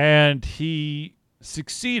 and he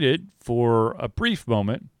succeeded for a brief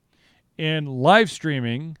moment in live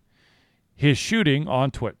streaming his shooting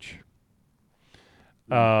on Twitch.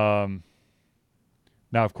 Now,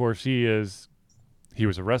 of course, he was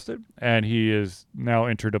arrested, and he is now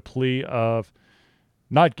entered a plea of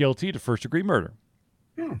not guilty to first-degree murder.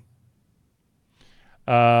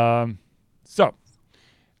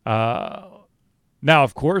 Now,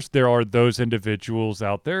 of course, there are those individuals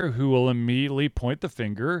out there who will immediately point the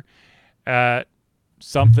finger at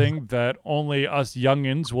something that only us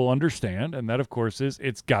youngins will understand, and that, of course, is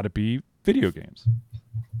it's got to be video games.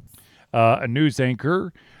 A news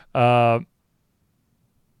anchor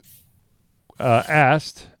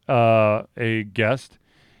asked a guest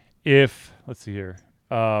if, let's see here,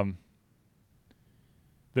 the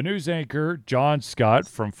news anchor, John Scott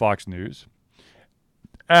from Fox News,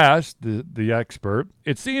 asked the expert,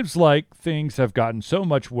 it seems like things have gotten so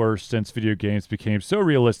much worse since video games became so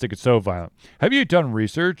realistic and so violent. Have you done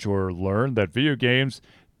research or learned that video games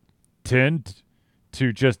tend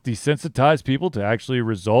to just desensitize people to the actual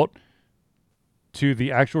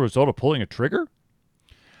result of pulling a trigger?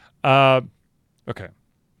 Okay.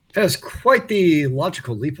 That is quite the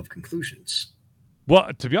logical leap of conclusions.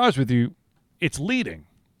 Well, to be honest with you, it's leading.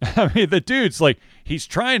 I mean, the dude's like, he's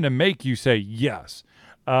trying to make you say yes.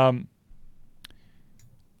 An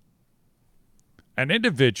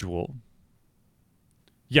individual,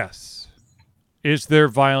 yes. Is there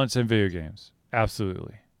violence in video games?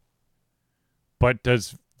 Absolutely. But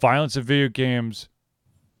does violence in video games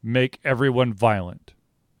make everyone violent?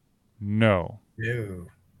 No. No.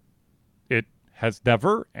 It has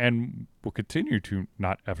never and will continue to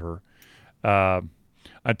not ever.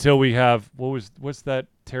 Until we have, what's that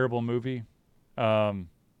terrible movie?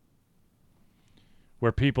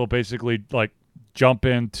 Where people basically like jump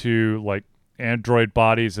into like android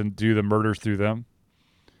bodies and do the murders through them.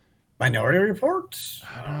 Minority Report?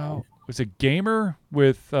 I don't know. Was it Gamer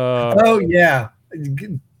with? Oh yeah,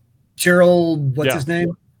 Gerald. What's his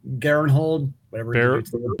name? Garenhold. Whatever.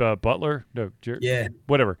 Butler. No. Yeah.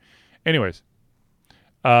 Whatever. Anyways,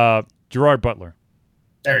 Gerard Butler.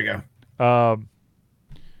 There you go.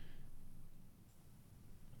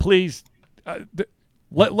 Please,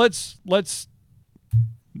 let's.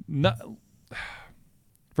 Not,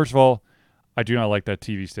 first of all, I do not like that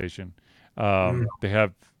TV station. They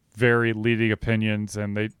have very leading opinions,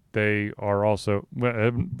 and they are also,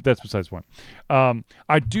 that's besides the point.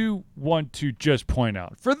 I do want to just point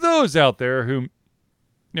out, for those out there who,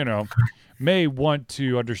 may want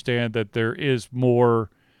to understand that there is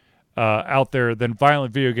more out there than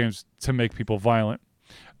violent video games to make people violent.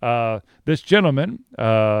 This gentleman,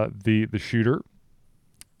 the shooter,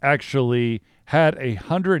 actually had a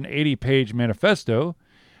 180-page manifesto,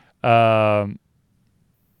 and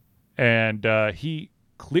he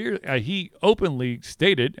openly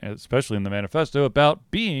stated, especially in the manifesto, about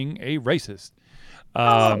being a racist.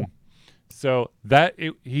 So that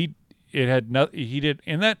he did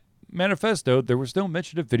in that manifesto. There was no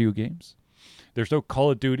mention of video games. There's no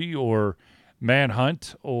Call of Duty or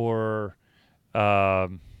Manhunt or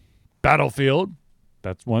Battlefield.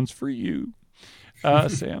 That's one's for you.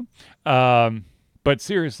 Sam. But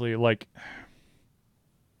seriously, like,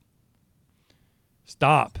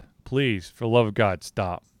 stop, please, for the love of God,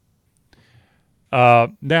 stop.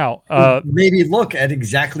 Now, maybe look at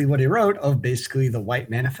exactly what he wrote of basically the White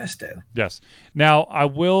Manifesto. Yes. Now, I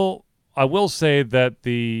will say that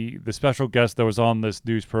the special guest that was on this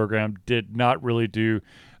news program did not really do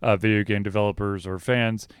video game developers or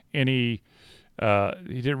fans any.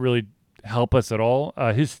 He didn't really help us at all.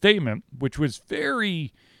 His statement, which was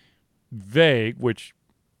very vague, which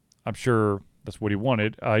I'm sure that's what he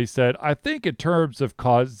wanted. He said, I think in terms of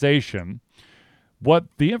causation, what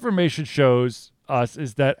the information shows us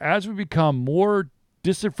is that as we become more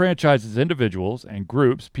disenfranchised as individuals and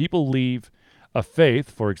groups, people leave a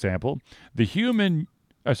faith, for example, the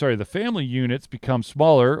family units become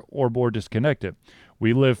smaller or more disconnected.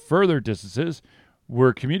 We live further distances.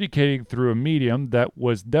 We're communicating through a medium that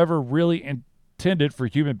was never really intended for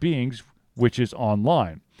human beings, which is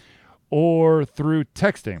online. or through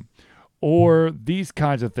texting or these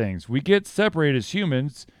kinds of things. We get separated as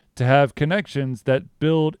humans to have connections that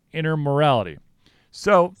build inner morality.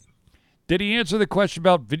 So, did he answer the question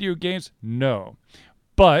about video games? No.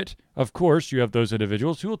 But, of course, you have those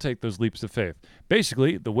individuals who will take those leaps of faith.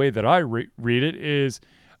 Basically, the way that I read it is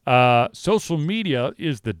social media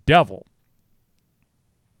is the devil.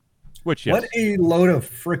 Which, yes. What a load of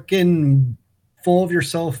frickin' full of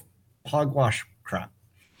yourself hogwash crap.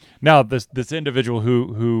 Now, this individual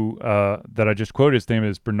who that I just quoted, his name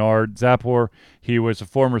is Bernard Zapor. He was a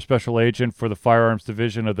former special agent for the Firearms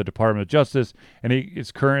Division of the Department of Justice, and he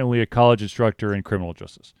is currently a college instructor in criminal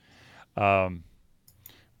justice.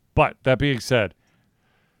 But that being said,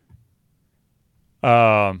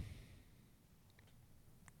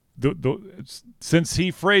 since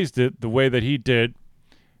he phrased it the way that he did,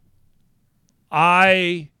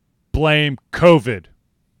 I blame COVID.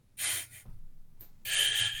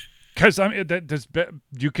 Because I mean,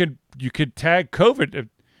 you could tag COVID,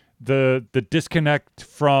 the disconnect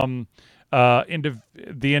from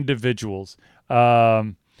the individuals.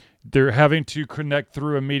 They're having to connect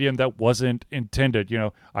through a medium that wasn't intended.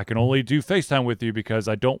 I can only do FaceTime with you because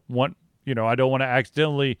I don't want to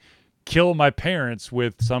accidentally kill my parents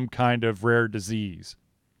with some kind of rare disease.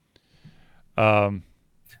 Well,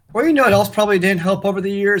 what else probably didn't help over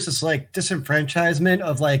the years? It's like disenfranchisement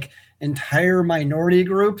of entire minority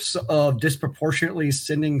groups of disproportionately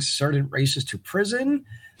sending certain races to prison,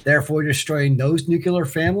 therefore destroying those nuclear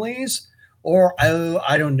families. Or,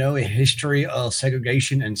 I don't know, a history of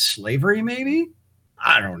segregation and slavery, maybe?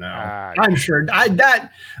 I don't know. I'm sure I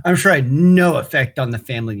had no effect on the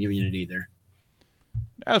family unit either.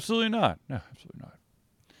 Absolutely not. No, absolutely not.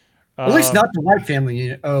 At least not the white family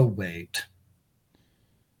unit. Oh, wait.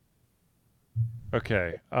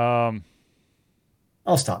 Okay. I'll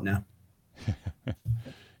stop now.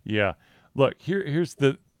 Yeah. Look, here's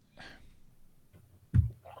the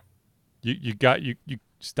you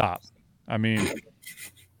stop. I mean,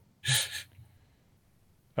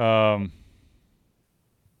 yeah,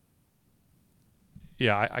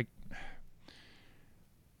 I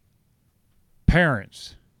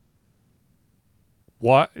parents,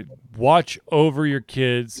 watch over your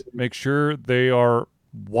kids, make sure they are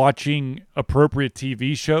watching appropriate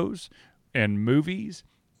TV shows and movies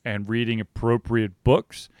and reading appropriate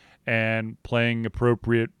books and playing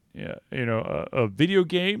appropriate video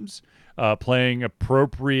games, playing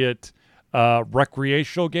appropriate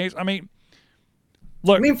recreational games. I mean,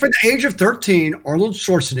 look. For the age of 13, Arnold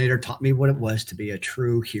Schwarzenegger taught me what it was to be a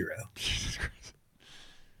true hero.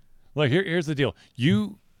 Look, here's the deal.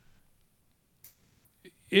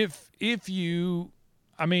 If you,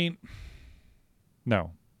 I mean,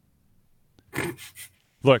 no.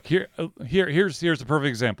 Look, here's the perfect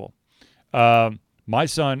example. My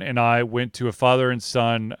son and I went to a father and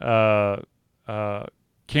son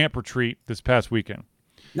camp retreat this past weekend.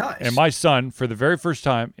 Nice. And my son, for the very first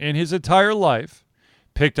time in his entire life,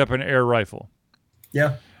 picked up an air rifle.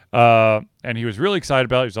 Yeah. And he was really excited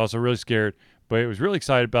about it. He was also really scared, but he was really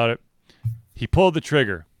excited about it. He pulled the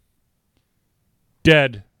trigger.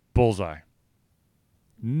 Dead bullseye.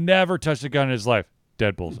 Never touched a gun in his life.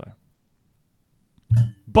 Dead bullseye.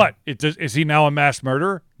 But is he now a mass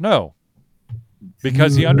murderer? No.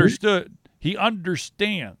 Because he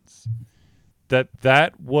understands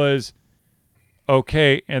that was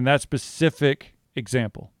okay in that specific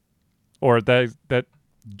example or that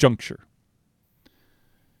juncture.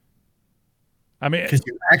 I mean, because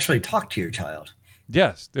you actually talk to your child.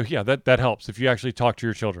 Yes, yeah, that helps if you actually talk to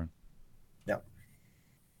your children. Yeah.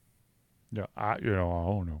 Yeah, I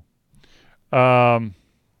don't know.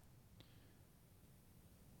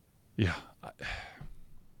 Yeah.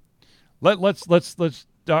 Let's.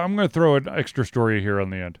 I'm going to throw an extra story here on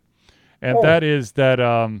the end, and that is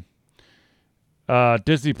that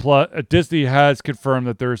Disney has confirmed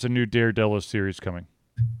that there's a new Daredevil series coming.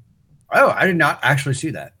 Oh, I did not actually see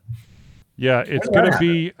that. Yeah, it's going to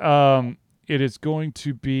be. It is going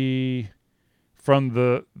to be from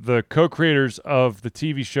the co-creators of the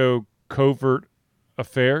TV show Covert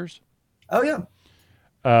Affairs. Oh yeah.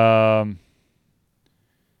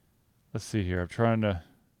 Let's see here.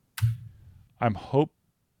 I'm hoping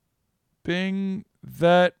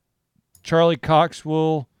that Charlie Cox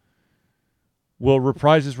will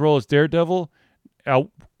reprise his role as Daredevil.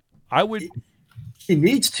 I would. He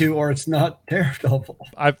needs to, or it's not Daredevil.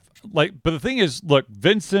 But the thing is, look,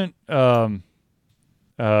 Vincent. I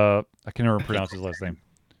can never pronounce his last name.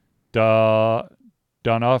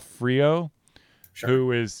 D'Onofrio, sure,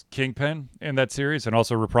 who is Kingpin in that series, and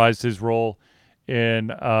also reprised his role in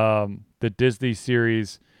the Disney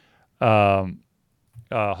series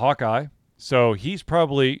Hawkeye, so he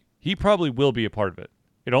probably will be a part of it.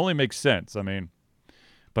 It only makes sense. I mean,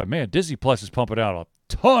 but man, Disney Plus is pumping out a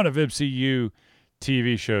ton of MCU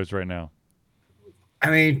TV shows right now. I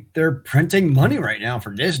mean, they're printing money right now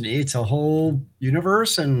for Disney. It's a whole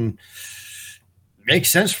universe and makes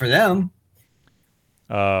sense for them.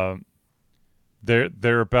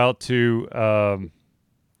 They're about to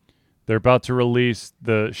release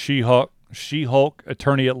the She-Hulk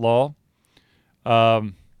Attorney at Law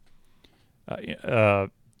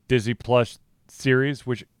Disney Plus series,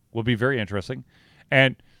 which will be very interesting.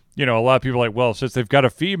 And a lot of people are like, well, since they've got a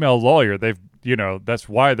female lawyer, that's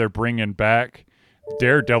why they're bringing back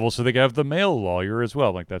Daredevil, so they can have the male lawyer as well.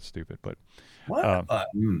 I'm like, that's stupid, but what?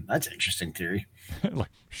 That's an interesting theory.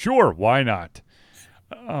 like, sure, why not?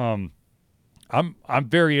 I'm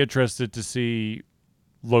very interested to see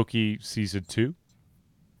Loki season 2.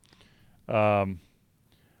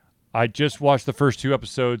 I just watched the first 2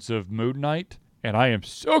 episodes of Moon Knight, and I am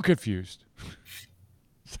so confused.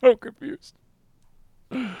 So confused.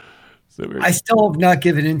 I still have not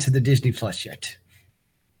given in to the Disney Plus yet.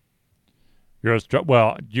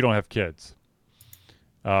 Well, you don't have kids.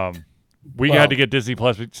 We had to get Disney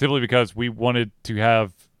Plus simply because we wanted to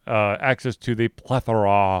have access to the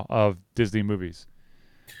plethora of Disney movies.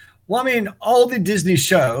 Well, I mean, all the Disney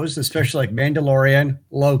shows, especially like Mandalorian,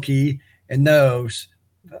 Loki, and those,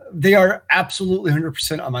 they are absolutely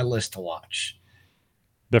 100% on my list to watch.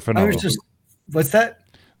 They're phenomenal. What's that?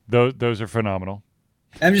 Those are phenomenal.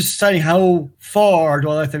 I'm just deciding how far do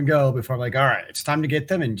I let them go before I'm like, all right, it's time to get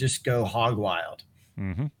them and just go hog wild.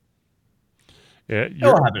 Mm-hmm. Yeah,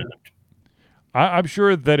 I'm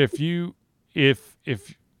sure that if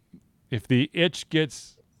the itch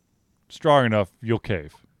gets strong enough, you'll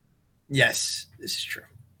cave. Yes, this is true.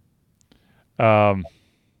 But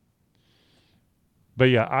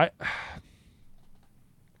yeah,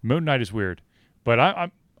 Moon Knight is weird, but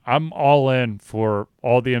I'm all in for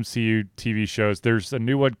all the MCU TV shows. There's a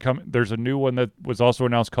new one coming. There's a new one that was also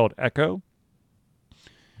announced called Echo,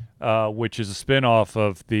 which is a spin-off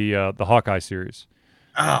of the Hawkeye series.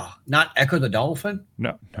 Oh, not Echo the Dolphin?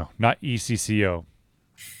 No, not ECCO.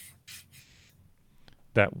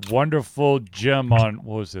 That wonderful gem on,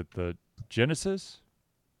 what was it, the Genesis?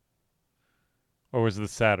 Or was it the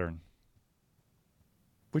Saturn?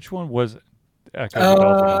 Which one was Echo the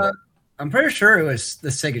Dolphin? I'm pretty sure it was the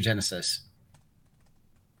Sega Genesis.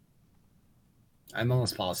 I'm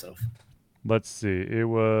almost positive. Let's see. It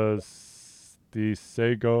was the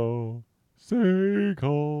Sega.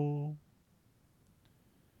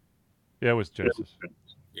 Yeah, it was Genesis.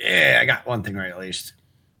 Yeah, I got one thing right at least.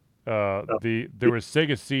 There was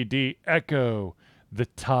Sega CD Echo, The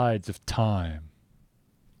Tides of Time.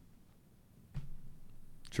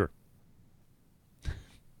 Sure.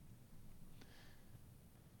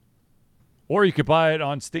 Or you could buy it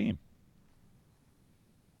on Steam.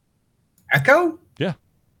 Echo? Yeah.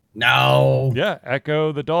 No. Yeah,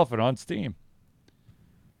 Echo the Dolphin on Steam.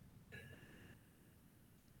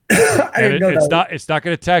 It's not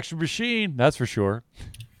going to tax your machine, that's for sure.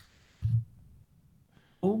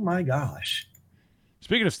 Oh my gosh.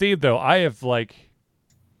 Speaking of Steam, though, I have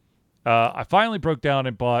I finally broke down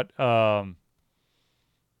and bought the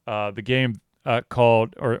game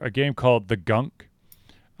called The Gunk.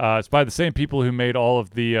 It's by the same people who made all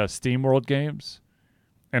of the SteamWorld games,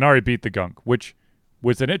 and I already beat The Gunk, which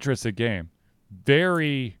was an interesting game.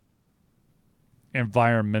 Very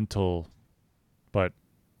environmental, but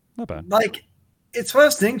not bad. Like, it's one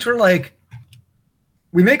of those things where,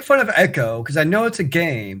 we make fun of Echo because I know it's a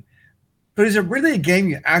game, but is it really a game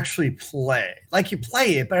you actually play? Like, you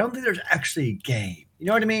play it, but I don't think there's actually a game. You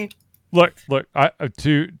know what I mean? Look.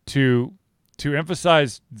 To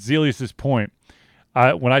emphasize Zelius's point,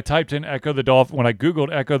 when I typed in Echo the Dolphin, when I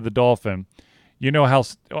Googled Echo the Dolphin, you know how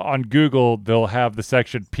on Google they'll have the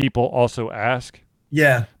section people also ask?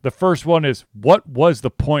 Yeah. The first one is, what was the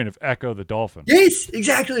point of Echo the Dolphin? Yes,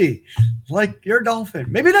 exactly. Like, you're a dolphin.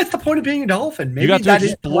 Maybe that's the point of being a dolphin. Maybe you got to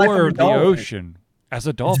explore the ocean as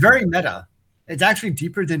a dolphin. It's very meta. It's actually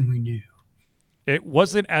deeper than we knew. It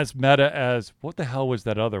wasn't as meta as, what the hell was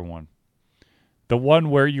that other one? The one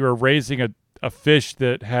where you were raising a fish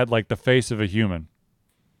that had the face of a human.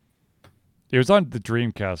 It was on the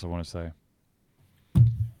Dreamcast, I want to say. I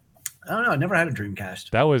don't know. I never had a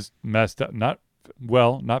Dreamcast. That was messed up. Not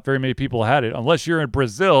very many people had it, unless you're in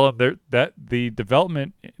Brazil. The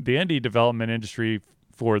indie development industry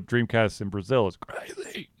for Dreamcast in Brazil is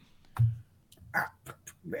crazy.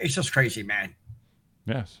 It's just crazy, man.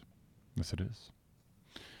 Yes, it is.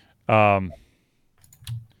 But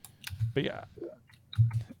yeah,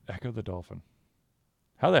 Echo the Dolphin.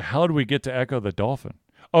 How the hell did we get to Echo the Dolphin?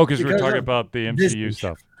 Oh, because we're talking about the MCU Disney.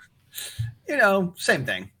 stuff. Same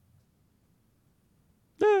thing.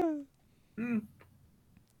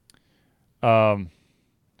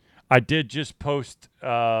 I did just post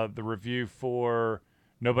the review for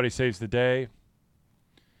Nobody Saves the Day.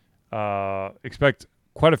 Expect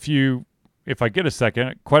quite a few, if I get a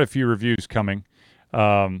second, quite a few reviews coming.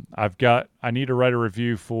 I need to write a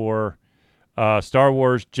review for Star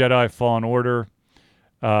Wars Jedi Fallen Order,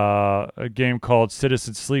 a game called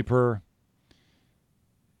Citizen Sleeper,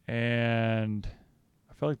 and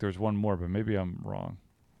I feel like there's one more, but maybe I'm wrong.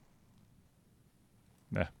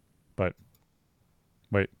 Nah, but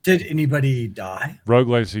wait. Did anybody die? Rogue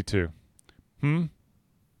Legacy 2.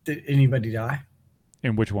 Did anybody die?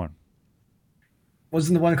 In which one?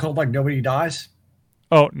 Wasn't the one called like Nobody Dies?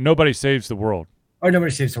 Oh, Nobody Saves the World. Or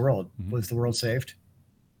Nobody Saves the World. Was the world saved?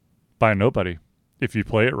 By nobody, if you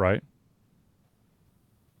play it right.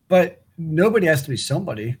 But nobody has to be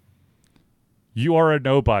somebody. You are a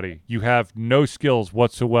nobody. You have no skills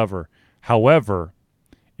whatsoever. However,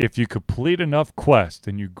 if you complete enough quests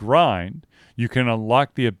and you grind, you can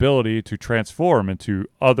unlock the ability to transform into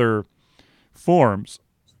other forms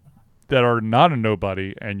that are not a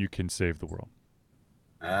nobody, and you can save the world.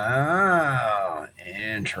 Oh,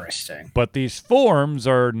 interesting. But these forms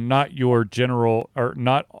are not your general, are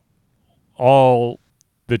not all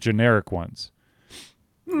the generic ones.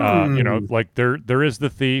 Like there is the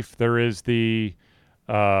thief, there is the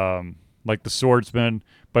like the swordsman,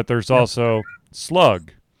 but there's also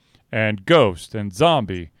slug and ghost and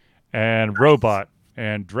zombie and robot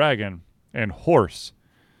and dragon and horse.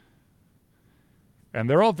 And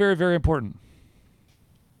they're all very, very important.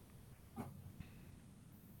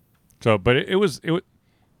 So, but it was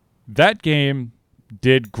that game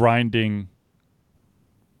did grinding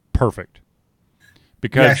perfect.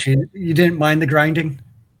 Because you didn't mind the grinding?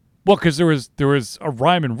 Well, because there was a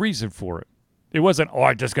rhyme and reason for it. It wasn't,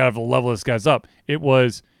 I just got to level this guy's up. It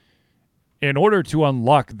was, in order to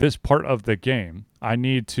unlock this part of the game, I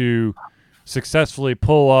need to successfully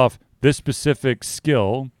pull off this specific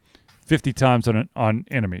skill 50 times on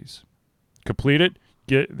enemies. Complete it.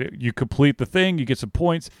 You complete the thing. You get some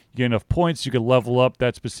points. You get enough points. You can level up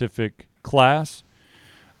that specific class,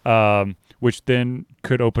 which then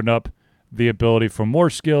could open up the ability for more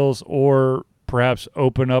skills, or perhaps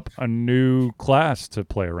open up a new class to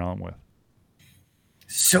play around with.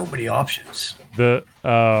 So many options.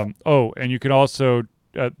 And you can also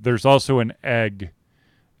there's also an egg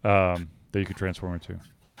that you can transform into.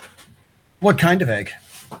 What kind of egg?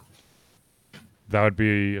 That would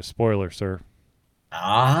be a spoiler, sir.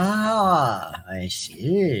 Ah, I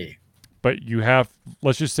see. But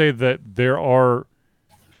let's just say that there are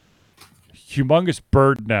humongous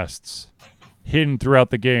bird nests hidden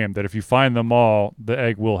throughout the game that if you find them all, the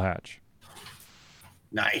egg will hatch.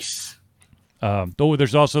 Nice. Though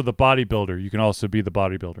there's also the bodybuilder. You can also be the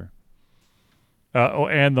bodybuilder.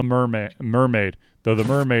 And the mermaid. Though the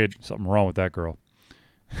mermaid, something wrong with that girl.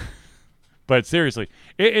 But seriously,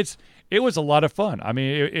 it was a lot of fun. I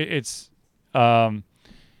mean, I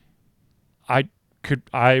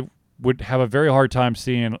would have a very hard time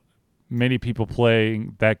seeing many people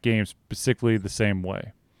playing that game specifically the same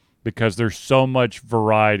way, because there's so much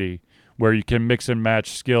variety where you can mix and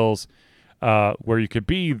match skills, where you could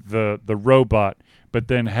be the robot, but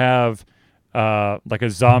then have like a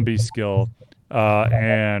zombie skill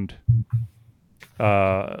and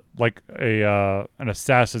like an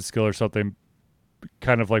assassin skill or something,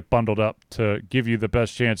 kind of like bundled up to give you the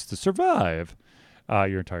best chance to survive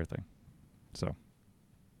your entire thing. So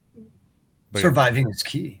surviving is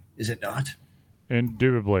key, is it not?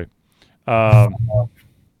 Indubitably.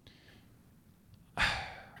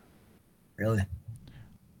 Really?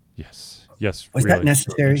 Yes. Was really. that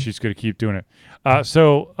necessary? She's going to keep doing it.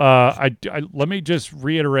 So let me just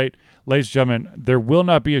reiterate, ladies and gentlemen, there will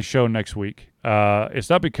not be a show next week. It's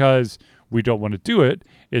not because we don't want to do it.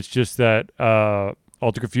 It's just that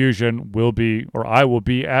Alter Confusion will be, or I will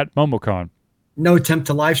be at MomoCon. No attempt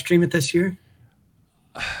to live stream it this year?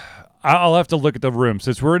 I'll have to look at the room.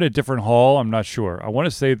 Since we're in a different hall, I'm not sure. I want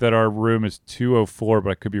to say that our room is 204, but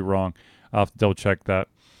I could be wrong. I'll have to double check that.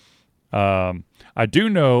 I do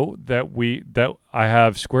know that I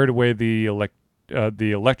have squared away the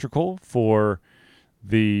electrical for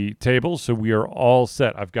the table, so we are all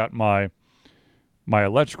set. I've got my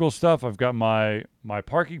electrical stuff. I've got my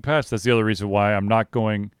parking pass. That's the other reason why I'm not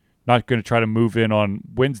going to try to move in on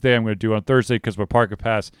Wednesday. I'm going to do it on Thursday because my parking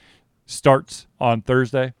pass starts on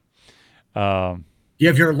Thursday. You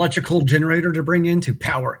have your electrical generator to bring in to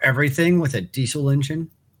power everything with a diesel engine?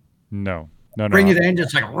 No, No, bring no. it in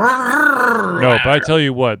just like. No, but I tell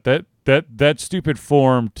you what, that stupid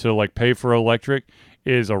form to like pay for electric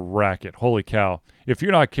is a racket. Holy cow! If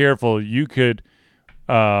you're not careful, you could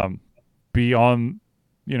be on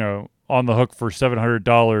the hook for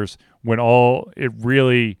 $700 when all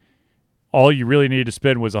you really needed to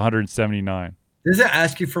spend was $179. Does it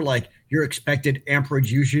ask you for like your expected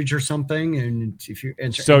amperage usage or something? And if you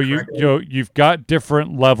enter So incorrectly, you've got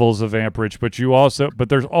different levels of amperage, but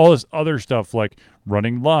there's all this other stuff like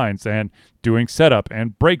running lines and doing setup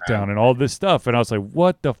and breakdown and all this stuff. And I was like,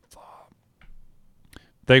 what the fuck?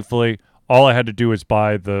 Thankfully, all I had to do was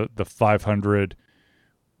buy the 500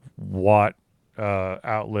 watt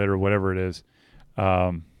outlet or whatever it is,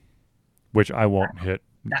 which I won't hit.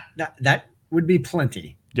 that would be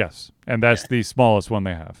plenty. Yes, and that's the smallest one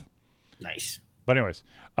they have. Nice. But anyways,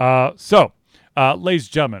 so ladies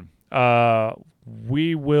and gentlemen,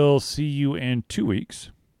 we will see you in 2 weeks.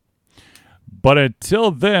 But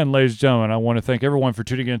until then, ladies and gentlemen, I want to thank everyone for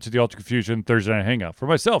tuning in to the Ultra Confusion Thursday Night Hangout. For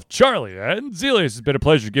myself, Charlie, and Zelius, it's been a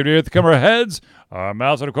pleasure giving you the camera heads, our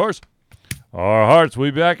mouths, and of course, our hearts.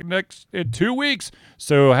 We'll be back in 2 weeks.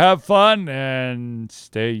 So have fun and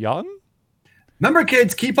stay young. Remember,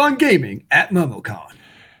 kids, keep on gaming at MomoCon.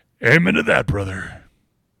 Amen to that, brother.